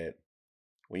look at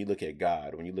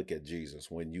God, when you look at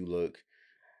Jesus, when you look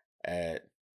at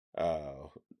uh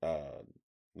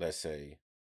let's say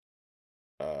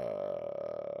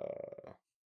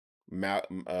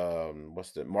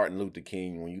what's the Martin Luther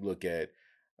King, when you look at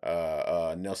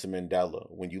Nelson Mandela,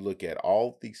 when you look at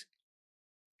all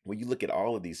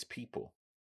of these people,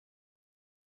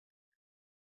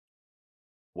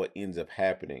 what ends up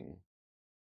happening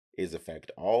is the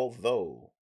fact,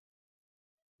 although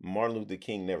Martin Luther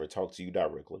King never talked to you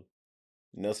directly,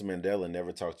 Nelson Mandela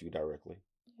never talked to you directly,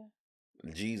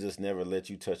 Jesus never let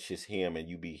you touch his hem and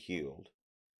you be healed,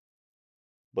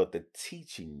 but the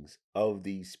teachings of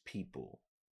these people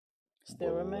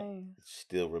still remain.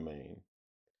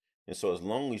 And so as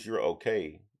long as you're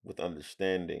okay with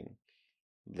understanding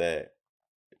that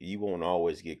you won't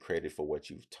always get credit for what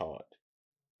you've taught,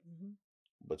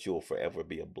 but you'll forever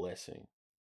be a blessing,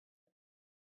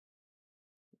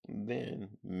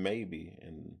 then maybe,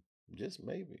 and just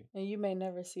maybe, and you may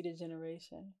never see the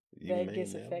generation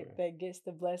that gets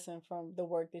the blessing from the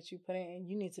work that you put in, and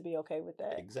you need to be okay with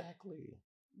that. Exactly.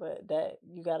 But that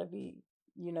you got to be,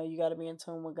 you know, you got to be in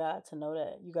tune with God to know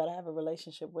that. You got to have a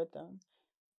relationship with them.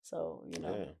 So, you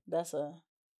know, that's a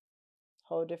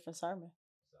whole different sermon.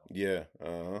 Yeah.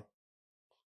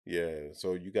 Yeah.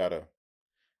 So you gotta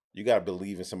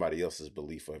believe in somebody else's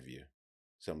belief of you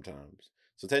sometimes.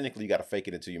 So technically you gotta fake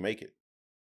it until you make it.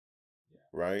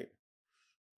 Right?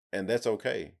 And that's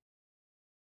okay.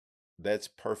 That's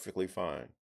perfectly fine.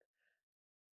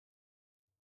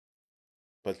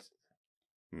 But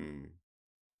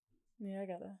yeah, I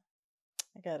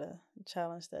gotta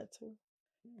challenge that too.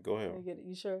 Go ahead.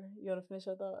 You sure? You want to finish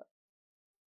your thought?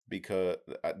 Because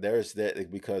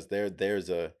there's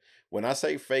a, when I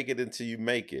say fake it until you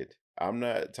make it, I'm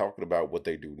not talking about what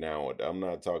they do now. I'm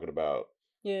not talking about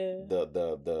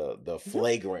the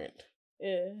flagrant.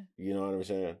 You know what I'm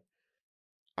saying?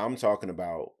 I'm talking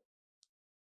about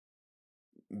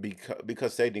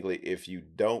because technically, if you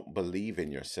don't believe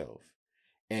in yourself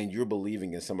and you're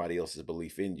believing in somebody else's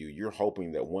belief in you, you're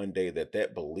hoping that one day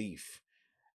that belief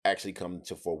actually comes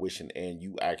to fruition and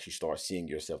you actually start seeing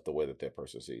yourself the way that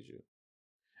person sees you.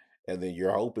 And then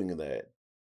you're hoping that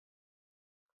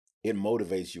it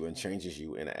motivates you and changes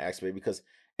you in an aspect, because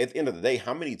at the end of the day,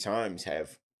 how many times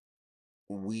have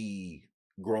we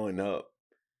growing up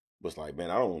was like,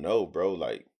 man, I don't know, bro.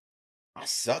 Like, I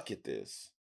suck at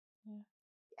this.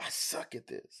 I suck at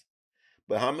this.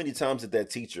 But how many times did that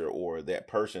teacher or that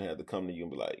person have to come to you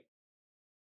and be like,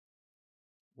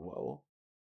 whoa,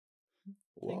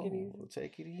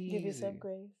 take it easy. Give yourself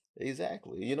grace.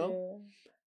 Exactly. You know?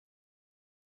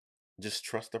 Just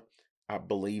trust them. I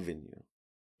believe in you.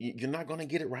 you're not going to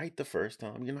get it right the first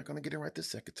time. You're not going to get it right the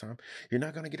second time. You're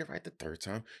not going to get it right the third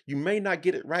time. You may not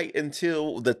get it right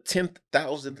until the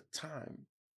 10,000th time.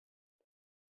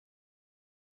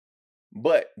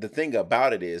 But the thing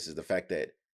about it is the fact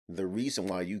that the reason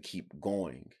why you keep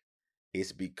going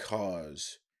is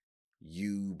because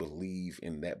you believe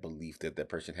in that belief that that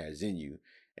person has in you,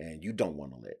 and you don't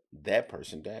want to let that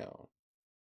person down.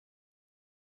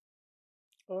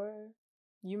 Or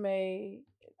you may,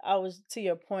 I was to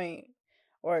your point,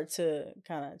 or to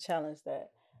kind of challenge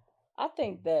that. I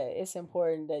think that it's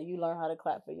important that you learn how to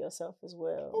clap for yourself as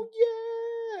well. Oh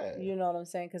yeah. You know what I'm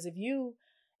saying? Because if you're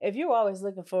always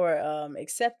looking for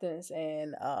acceptance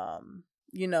and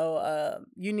you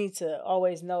need to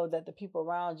always know that the people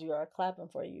around you are clapping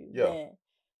for you. Yeah. Then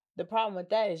the problem with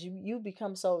that is you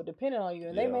become so dependent on you,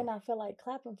 and they may Yeah. not feel like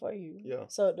clapping for you. Yeah.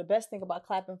 So the best thing about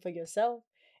clapping for yourself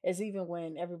is even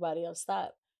when everybody else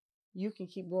stop, you can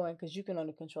keep going because you can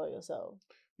only control yourself.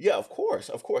 Yeah, of course.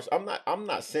 Of course. I'm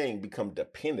not saying become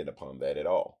dependent upon that at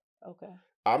all. Okay.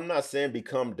 I'm not saying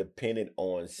become dependent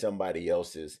on somebody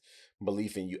else's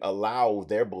belief in you. Allow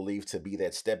their belief to be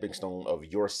that stepping stone of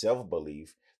your self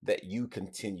belief that you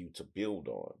continue to build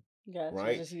on. Gotcha.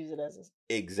 Right? Just use it as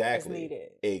Exactly. needed.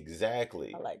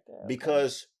 Exactly. I like that. Okay.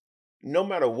 Because no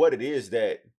matter what it is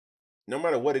that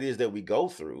we go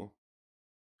through,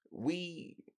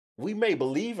 we may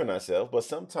believe in ourselves, but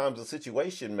sometimes the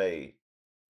situation may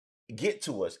get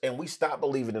to us and we stop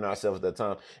believing in ourselves at that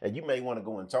time. And you may want to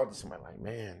go and talk to somebody like,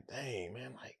 man, dang,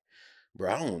 man, like,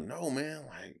 bro, I don't know, man.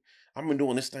 Like, I've been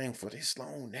doing this thing for this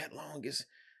long, that long.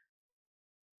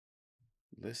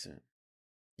 Listen,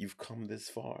 you've come this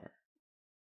far.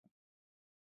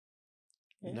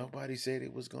 Yeah. Nobody said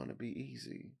it was going to be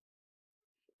easy,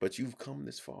 but you've come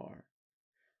this far.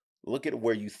 Look at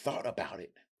where you thought about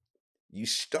it. You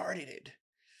started it.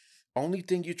 Only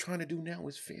thing you're trying to do now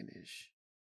is finish.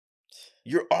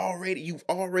 You've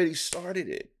already started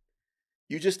it.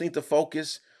 You just need to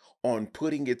focus on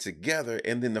putting it together,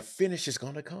 and then the finish is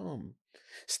going to come.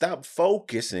 Stop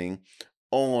focusing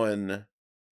on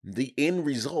the end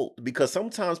result, because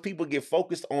sometimes people get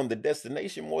focused on the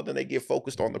destination more than they get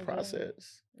focused on the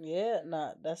process. Yeah,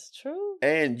 nah, that's true.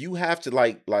 And you have to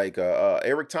like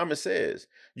Eric Thomas says,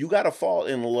 you got to fall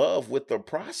in love with the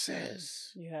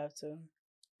process. You have to.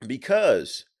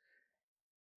 Because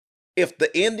if the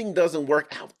ending doesn't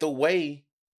work out the way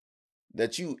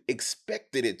that you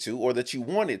expected it to or that you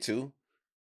wanted to,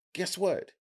 guess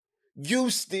what? You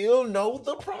still know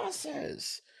the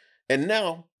process. And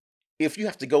now, if you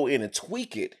have to go in and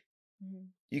tweak it,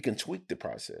 you can tweak the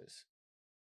process.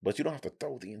 But you don't have to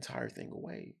throw the entire thing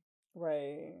away.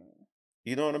 Right.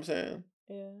 You know what I'm saying?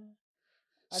 Yeah.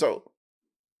 So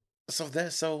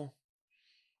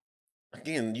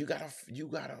again, you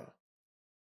gotta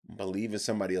believe in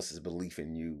somebody else's belief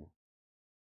in you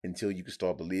until you can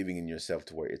start believing in yourself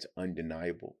to where it's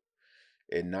undeniable.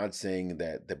 And not saying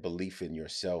that the belief in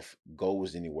yourself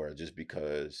goes anywhere just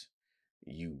because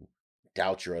you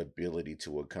doubt your ability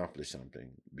to accomplish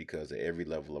something, because at every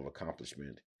level of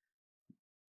accomplishment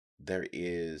there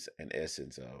is an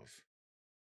essence of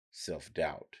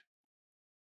self-doubt.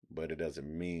 But it doesn't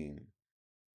mean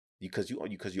because you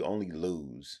only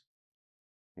lose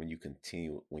when you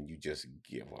just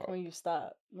give up. When you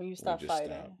stop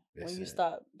fighting, when you it.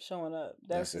 stop showing up,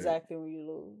 that's exactly when you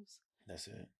lose. That's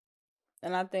it.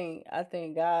 And I think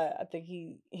God, I think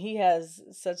he has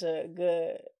such a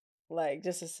good, like,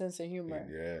 just a sense of humor.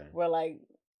 Yeah. Where, like,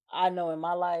 I know in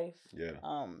my life,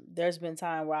 Yeah. there's been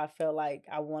time where I felt like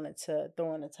I wanted to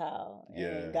throw in the towel, Yeah.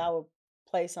 and God would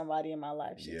place somebody in my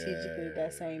life strategically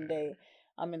that same day.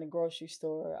 I'm in the grocery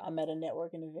store, I'm at a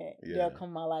networking event. They'll come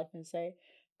in my life and say,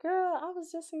 "Girl, I was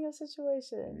just in your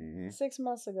situation 6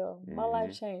 months ago. My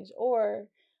life changed." Or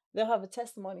they'll have a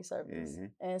testimony service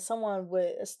and someone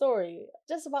with a story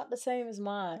just about the same as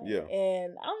mine. Yeah.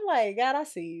 And I'm like, God, I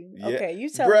see you. Yeah. Okay, you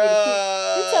telling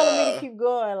me to keep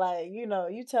going, like,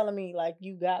 you telling me like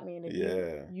you got me, and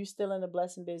if you still in the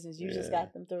blessing business, you just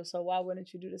got them through. So why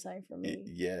wouldn't you do the same for me?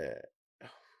 Yeah.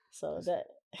 So that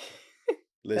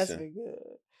Listen, that's been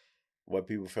good. What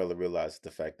people fail to realize is the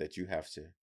fact that you have to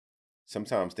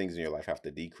sometimes things in your life have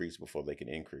to decrease before they can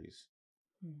increase.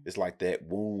 It's like that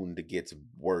wound that gets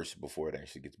worse before it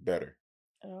actually gets better.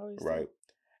 Right?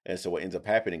 And so what ends up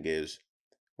happening is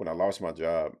when I lost my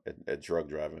job at drug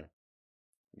driving,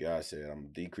 God said, I'm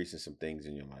decreasing some things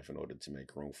in your life in order to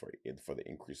make room for the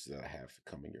increases that I have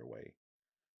coming your way.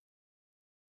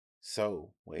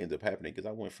 So what ended up happening is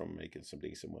I went from making some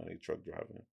decent money truck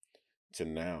driving to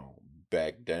now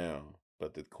back down.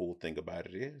 But the cool thing about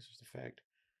it is the fact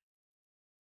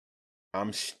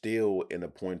I'm still in a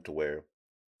point to where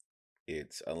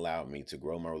it's allowed me to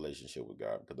grow my relationship with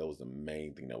God, because that was the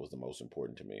main thing that was the most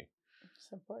important to me.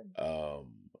 It's important.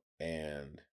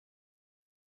 And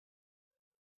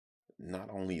not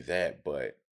only that,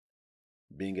 but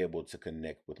being able to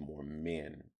connect with more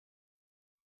men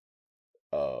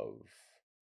of,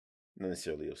 not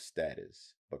necessarily of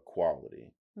status, but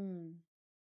quality,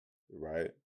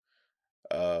 right?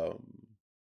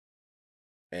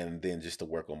 And then just to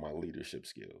work on my leadership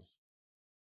skills,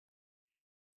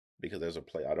 because there's a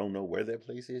place, I don't know where that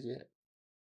place is yet.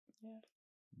 Yeah.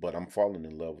 But I'm falling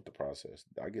in love with the process.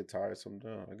 I get tired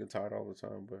sometimes. I get tired all the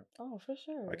time, but for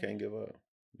sure, I can't give up.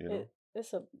 You know,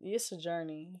 it's a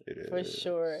journey. it For is.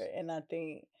 sure, and I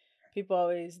think people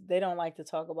always, they don't like to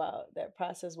talk about that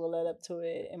process will lead up to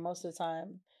it, and most of the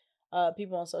time,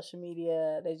 people on social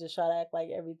media, they just try to act like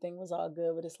everything was all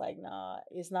good, but it's like, nah,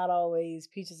 it's not always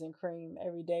peaches and cream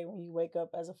every day when you wake up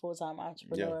as a full-time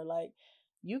entrepreneur. Yeah. Like,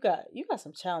 you got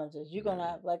some challenges. You're gonna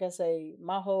have, like I say,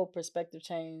 my whole perspective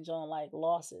change on like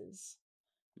losses.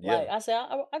 Like Yeah. I said,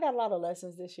 I got a lot of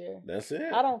lessons this year. That's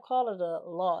it. I don't call it a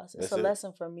loss. It's That's a it.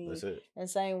 lesson for me. That's it. And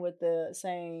same with the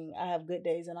saying, I have good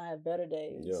days and I have better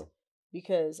days. Yeah.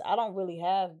 Because I don't really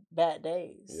have bad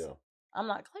days. Yeah. I'm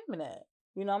not claiming that.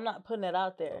 I'm not putting it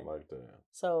out there. I like that.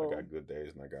 So I got good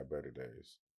days and I got better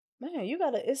days. Man,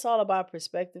 it's all about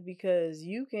perspective, because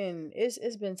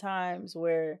it's been times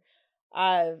where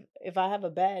if I have a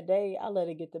bad day, I let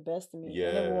it get the best of me,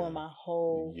 and it ruined my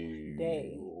whole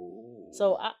day.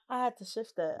 So I had to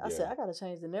shift that. I said, I got to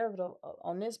change the narrative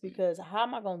on this, because how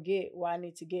am I going to get where I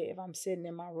need to get if I'm sitting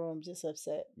in my room just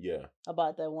upset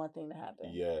about that one thing that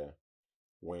happened? Yeah.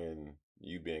 When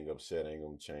you being upset ain't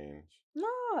gonna change. No,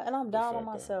 and I'm down on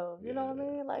myself. You know what I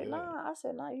mean? Like, nah, I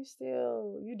said, nah, you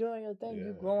doing your thing.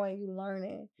 You growing, you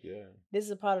learning. Yeah. This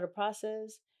is a part of the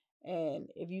process.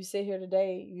 And if you sit here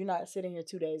today, you're not sitting here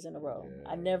 2 days in a row.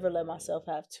 I never let myself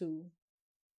have 2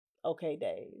 okay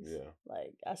days. Yeah.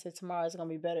 Like I said, tomorrow is gonna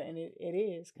be better, and it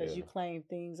is, because you claim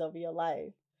things over your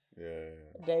life.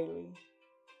 Daily.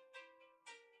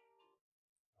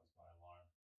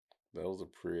 That was a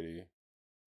pretty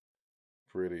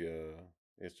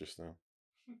interesting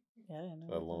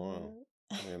alarm,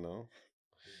 you know.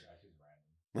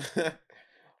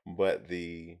 But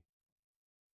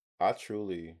I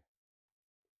truly,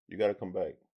 you got to come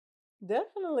back.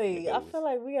 Definitely. I feel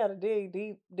like we got to dig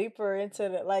deeper into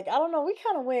the, like, I don't know, we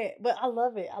kind of went, but I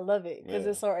love it. Because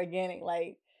it's so organic.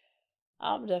 Like,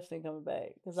 I'm definitely coming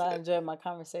back, because I enjoyed my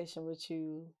conversation with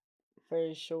you,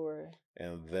 for sure.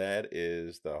 And that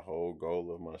is the whole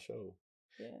goal of my show.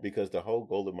 Yeah. Because the whole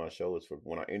goal of my show is, for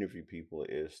when I interview people,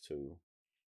 is to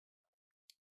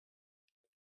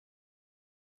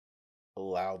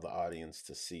allow the audience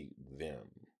to see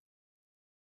them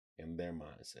and their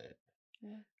mindset.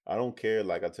 Yeah. I don't care,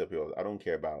 like I tell people, I don't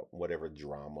care about whatever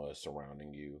drama is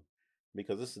surrounding you,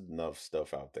 because there's enough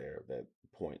stuff out there that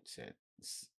points at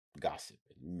gossip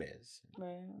and mess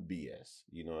and BS.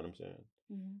 You know what I'm saying?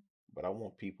 Mm-hmm. But I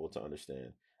want people to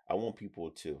understand. I want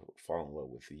people to fall in love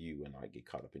with you and not get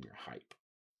caught up in your hype.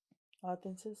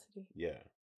 Authenticity. Yeah.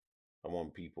 I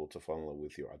want people to fall in love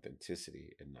with your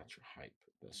authenticity and not your hype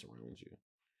that surrounds you.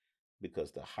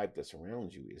 Because the hype that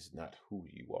surrounds you is not who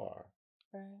you are.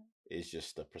 Right. It's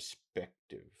just a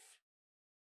perspective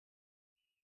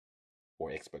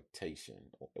or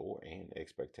expectation or an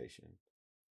expectation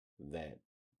that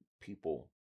people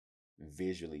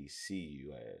visually see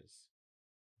you as,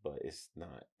 but it's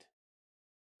not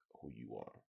who you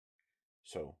are.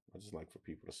 So I just like for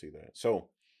people to see that. So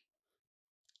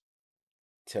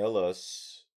tell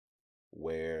us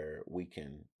where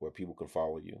people can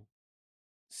follow you,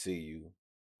 see you,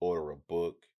 order a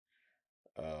book,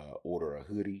 order a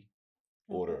hoodie,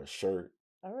 order a shirt.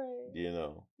 All right. You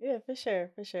know. Yeah, for sure.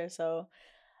 So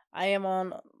I am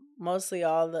on mostly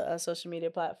all the social media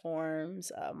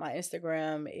platforms. My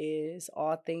Instagram is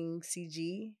all things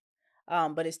CG,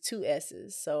 but it's 2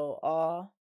 S's. So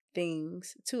all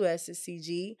things 2 S's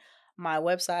CG. My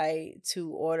website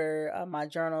to order my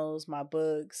journals, my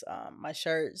books, my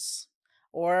shirts,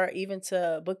 or even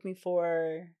to book me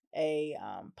for a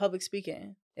public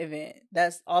speaking event.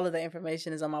 That's all of the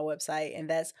information is on my website, and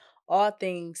that's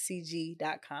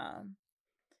allthingscg.com.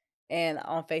 And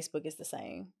on Facebook, it's the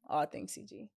same, All Things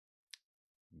CG.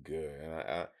 Good.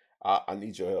 And I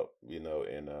need your help, in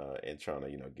trying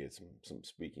to, get some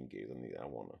speaking gigs. I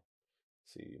want to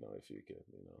see, if you can,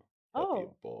 help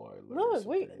your boy.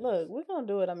 We're gonna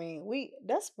do it. I mean,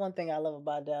 that's one thing I love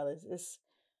about Dallas. It's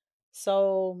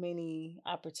so many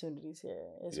opportunities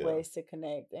here. It's ways to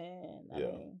connect, and I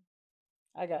mean,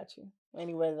 I got you.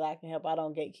 Any way that I can help, I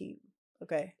don't gatekeep.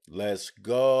 Okay. Let's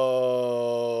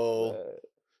go.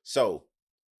 So,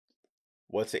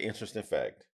 what's an interesting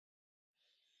fact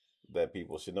that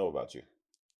people should know about you?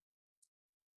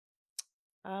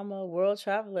 I'm a world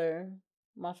traveler.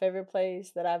 My favorite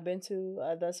place that I've been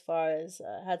to thus far is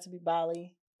had to be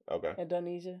Bali, Okay.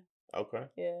 Indonesia. Okay.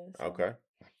 Yeah. So. Okay.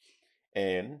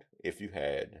 And if you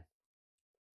had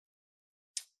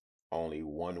only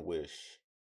one wish,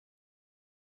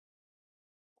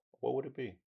 what would it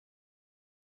be?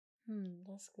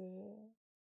 That's good.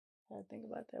 I think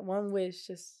about that. One wish,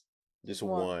 Just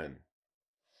one. one.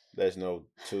 There's no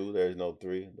two. There's no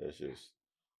three. There's just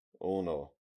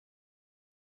uno.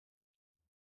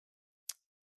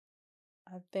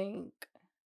 I think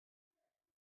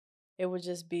it would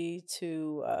just be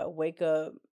to wake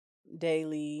up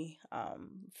daily.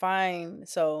 Find.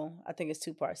 So I think it's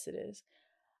two parts to this.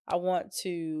 I want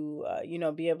to,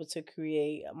 be able to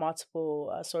create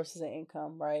multiple sources of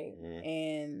income, right? Mm.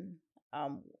 And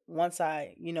once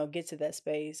I, get to that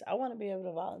space, I want to be able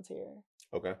to volunteer,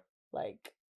 Okay.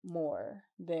 like more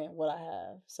than what I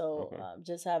have. So Okay.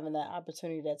 just having that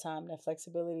opportunity, that time, that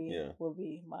flexibility Yeah. will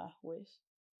be my wish.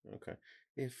 Okay.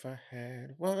 If I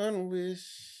had one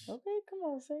wish. Okay, come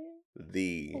on, say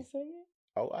it. Come on, say it.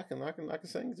 I can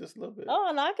sing just a little bit. Oh,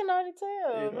 and I can already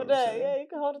tell. You know But what I'm saying? yeah, you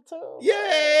can hold a tune.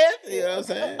 Yeah, you know what I'm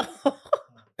saying?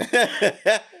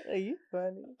 You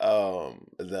funny.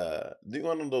 Do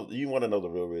you want to know the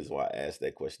real reason why I asked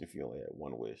that question if you only had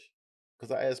one wish?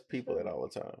 Because I ask people that all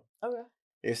the time. Okay.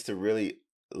 It's to really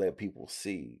let people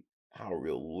see how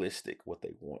realistic what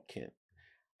they want can,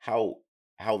 how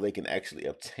they can actually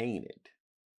obtain it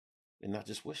and not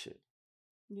just wish it.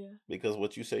 Yeah. Because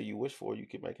what you say you wish for, you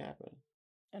can make happen.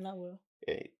 And I will.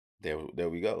 Hey, there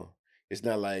we go. It's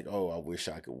not like, oh, I wish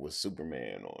I could was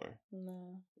Superman, or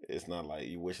No. it's not like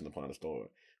you wishing upon a star.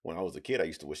 When I was a kid, I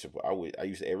used to wish for. I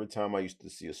used to, every time I used to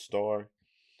see a star,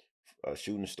 a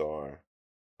shooting star,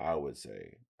 I would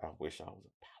say, I wish I was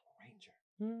a Power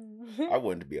Ranger. I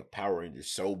wanted to be a Power Ranger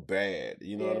so bad.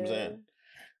 You know what I'm saying?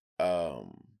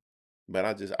 But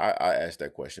I asked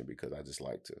that question because I just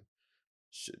like to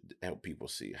should help people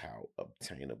see how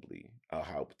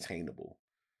how obtainable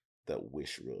that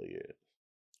wish really is.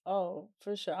 Oh,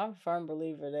 for sure. I'm a firm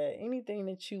believer that anything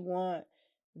that you want,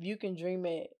 if you can dream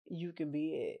it, you can be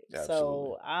it. Absolutely.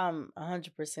 So I'm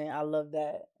 100%. I love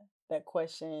that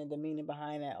question, the meaning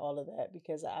behind that, all of that,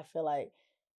 because I feel like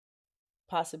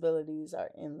possibilities are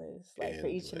endless, like for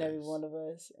each and every Endless. one of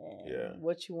us. And Yeah.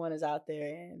 what you want is out there,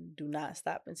 and do not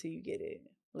stop until you get it,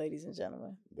 ladies and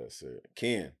gentlemen. That's it.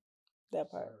 Ken, That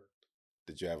part.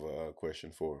 did you have a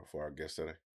question for our guest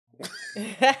today?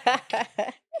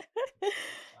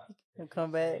 He'll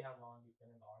come back.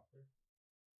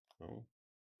 Oh,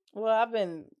 Well, I've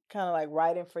been kind of like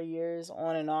writing for years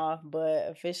on and off, but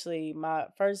officially my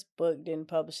first book didn't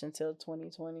publish until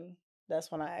 2020. That's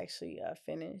when I actually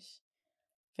finished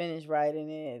writing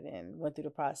it and went through the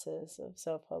process of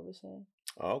self-publishing.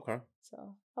 oh, okay.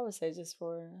 So I would say just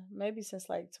for maybe since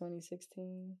like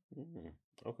 2016,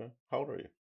 Okay. How old are you?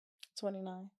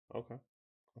 29. Okay.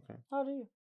 Okay. How old are you?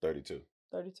 32.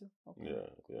 32. Okay. Yeah,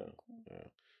 yeah, Cool. yeah.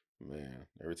 Man,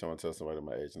 every time I tell somebody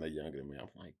my age and they're younger than me, I'm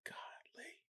like,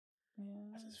 godly.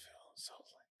 Yeah. I just feel so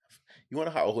like. You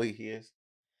wonder how old he is?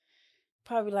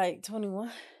 Probably like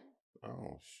 21.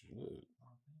 Oh shit.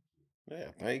 Yeah,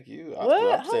 thank you.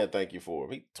 What? I'm saying thank you for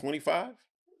him. He 25?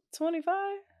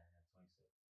 25?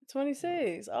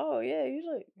 26. Oh yeah, you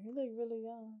look really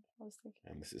young. I was thinking.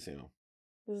 And this is him.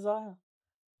 This is all him.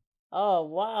 Oh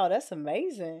wow, that's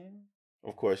amazing.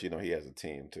 Of course, he has a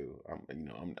team too.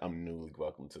 I'm newly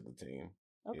welcome to the team.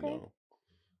 Okay.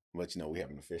 But we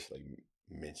haven't officially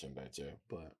mentioned that yet.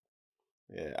 But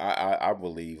yeah, I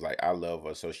believe, like, I love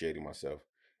associating myself,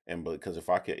 and because if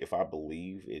I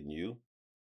believe in you,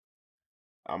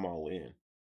 I'm all in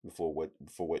for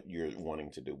what you're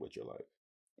wanting to do with your life.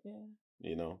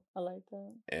 Yeah, I like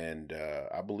that. And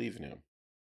I believe in him.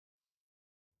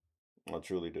 I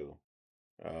truly do.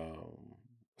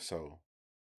 So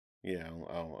yeah,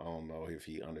 I don't know if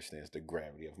he understands the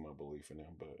gravity of my belief in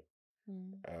him, but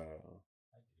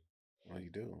well, you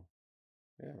do.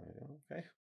 Yeah, okay.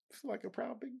 It's like a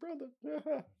proud big brother.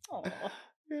 Oh,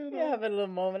 You yeah, know. having a little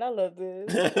moment. I love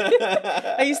this.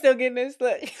 Are you still getting this?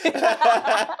 Look.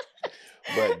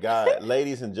 But God,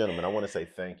 ladies and gentlemen, I want to say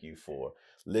thank you for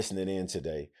listening in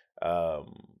today.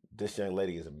 This young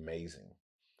lady is amazing.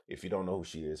 If you don't know who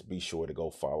she is, be sure to go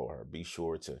follow her. Be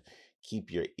sure to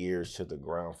keep your ears to the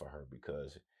ground for her,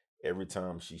 because every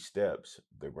time she steps,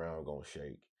 the ground gonna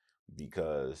shake,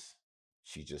 because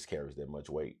she just carries that much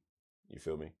weight. You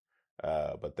feel me?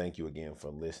 But thank you again for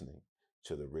listening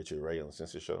to the Richard Ray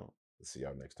Uncensored Show. See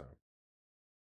y'all next time.